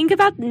 Like, think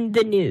about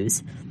the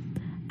news.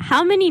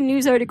 How many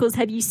news articles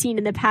have you seen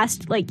in the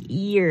past, like,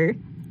 year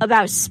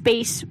about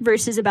space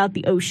versus about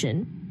the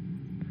ocean?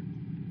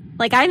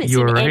 Like, I haven't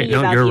seen any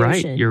about the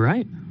ocean. You're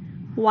right.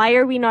 Why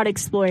are we not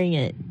exploring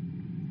it?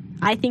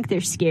 I think they're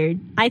scared.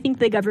 I think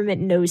the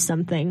government knows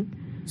something.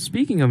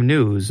 Speaking of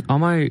news, all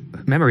my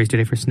memories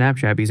today for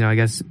Snapchat, because, you know, I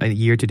guess a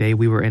year today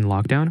we were in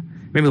lockdown.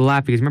 Made me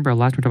laugh because remember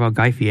last time we talked about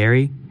Guy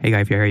Fieri? Hey,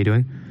 Guy Fieri, how you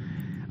doing?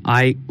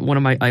 One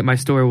of my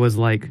story was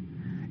like,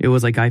 it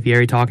was like Guy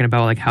Fieri talking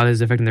about like how this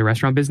is affecting the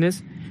restaurant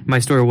business. My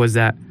story was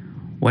that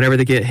whenever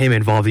they get him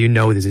involved, you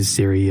know this is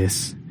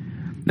serious.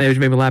 That just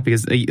made me laugh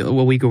because a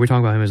week ago we were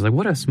talking about him. It was like,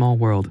 what a small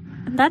world.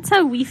 That's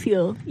how we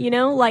feel, you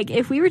know? Like,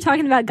 if we were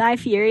talking about Guy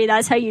Fieri,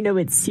 that's how you know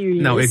it's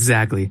serious. No,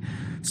 exactly.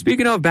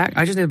 Speaking of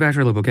I just need to backtrack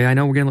a little bit, okay? I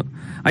know we're getting...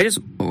 I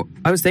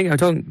was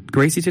talking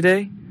Gracie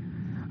today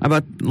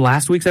about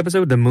last week's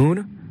episode, the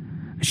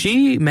moon.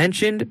 She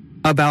mentioned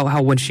about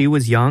how when she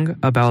was young,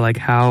 about like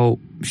how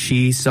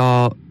she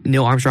saw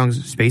Neil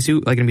Armstrong's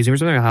spacesuit, like in a museum or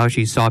something, or how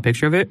she saw a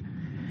picture of it.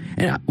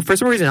 And for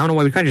some reason, I don't know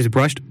why, we kind of just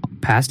brushed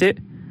past it.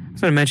 I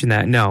was going to mention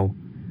that. No.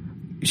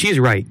 She's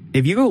right.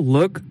 If you go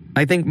look,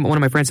 I think one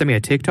of my friends sent me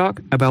a TikTok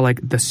about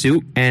like the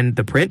suit and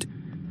the print.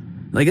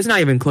 Like, it's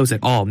not even close at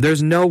all.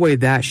 There's no way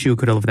that shoe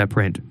could have left that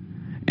print.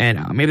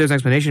 And maybe there's an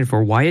explanation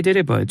for why it did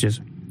it, but it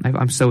just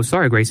I'm so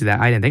sorry, Gracie, that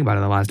I didn't think about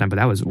it the last time, but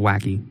that was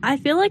wacky. I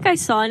feel like I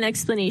saw an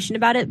explanation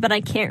about it, but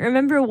I can't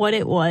remember what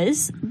it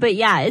was. But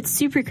yeah, it's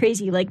super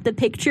crazy. Like the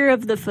picture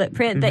of the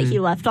footprint that he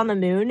left on the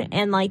moon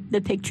and like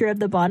the picture of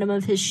the bottom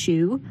of his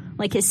shoe,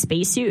 like his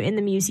spacesuit in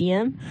the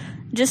museum,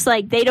 just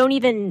like they don't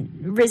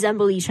even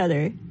resemble each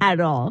other at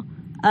all.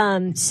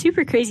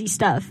 Super crazy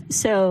stuff.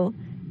 So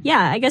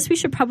yeah, I guess we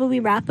should probably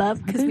wrap up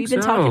because we've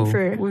been talking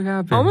for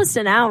almost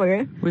an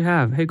hour. We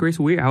have. Hey, Grace,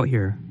 we're out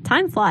here.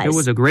 Time flies. It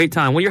was a great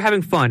time. Well, you're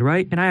having fun,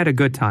 right? And I had a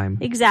good time.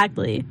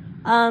 Exactly.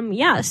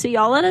 Yeah, so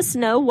y'all let us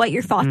know what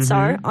your thoughts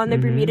are on the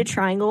Bermuda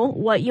Triangle,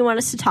 what you want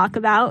us to talk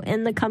about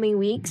in the coming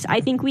weeks.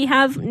 I think we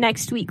have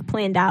next week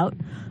planned out.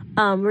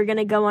 We're going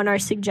to go on our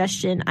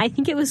suggestion. I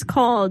think it was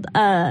called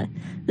the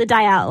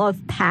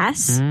Dyatlov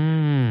Pass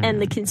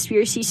and the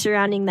conspiracy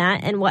surrounding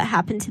that and what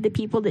happened to the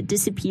people that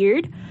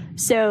disappeared.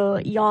 So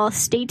y'all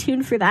stay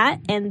tuned for that.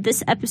 And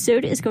this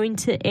episode is going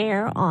to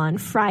air on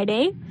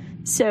Friday.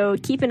 So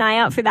keep an eye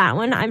out for that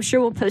one. I'm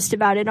sure we'll post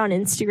about it on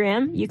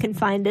Instagram. You can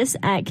find us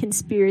at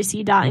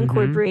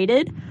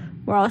conspiracy.incorporated.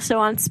 We're also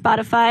on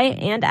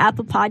Spotify and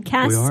Apple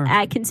Podcasts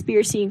at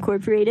Conspiracy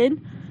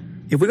Incorporated.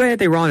 If we got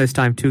anything wrong this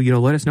time, too,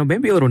 let us know.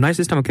 Maybe a little nice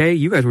this time, okay?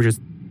 You guys were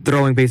just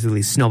throwing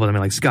basically snowballs at me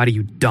like, Scotty,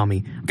 you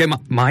dummy. Okay,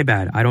 my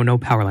bad. I don't know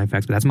power line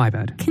facts, but that's my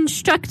bad.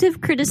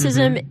 Constructive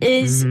criticism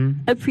is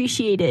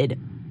appreciated,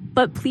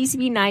 but please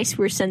be nice.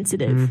 We're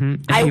sensitive.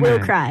 I will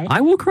cry.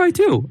 I will cry,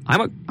 too.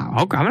 I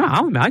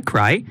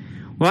cry.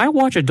 When I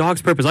watch A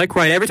Dog's Purpose, I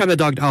cry every time the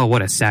dog... Oh,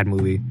 what a sad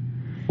movie.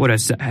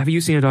 Have you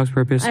seen A Dog's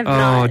Purpose? I've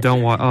not.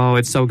 Don't watch... Oh,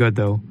 it's so good,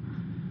 though.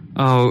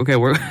 Oh, okay,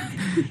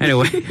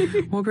 anyway.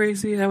 Well,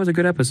 Gracie, that was a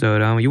good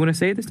episode. You want to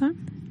say it this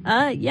time?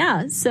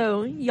 Yeah.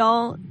 So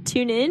y'all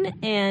tune in,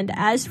 and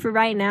as for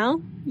right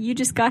now, you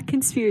just got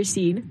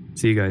conspiracied.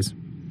 See you guys.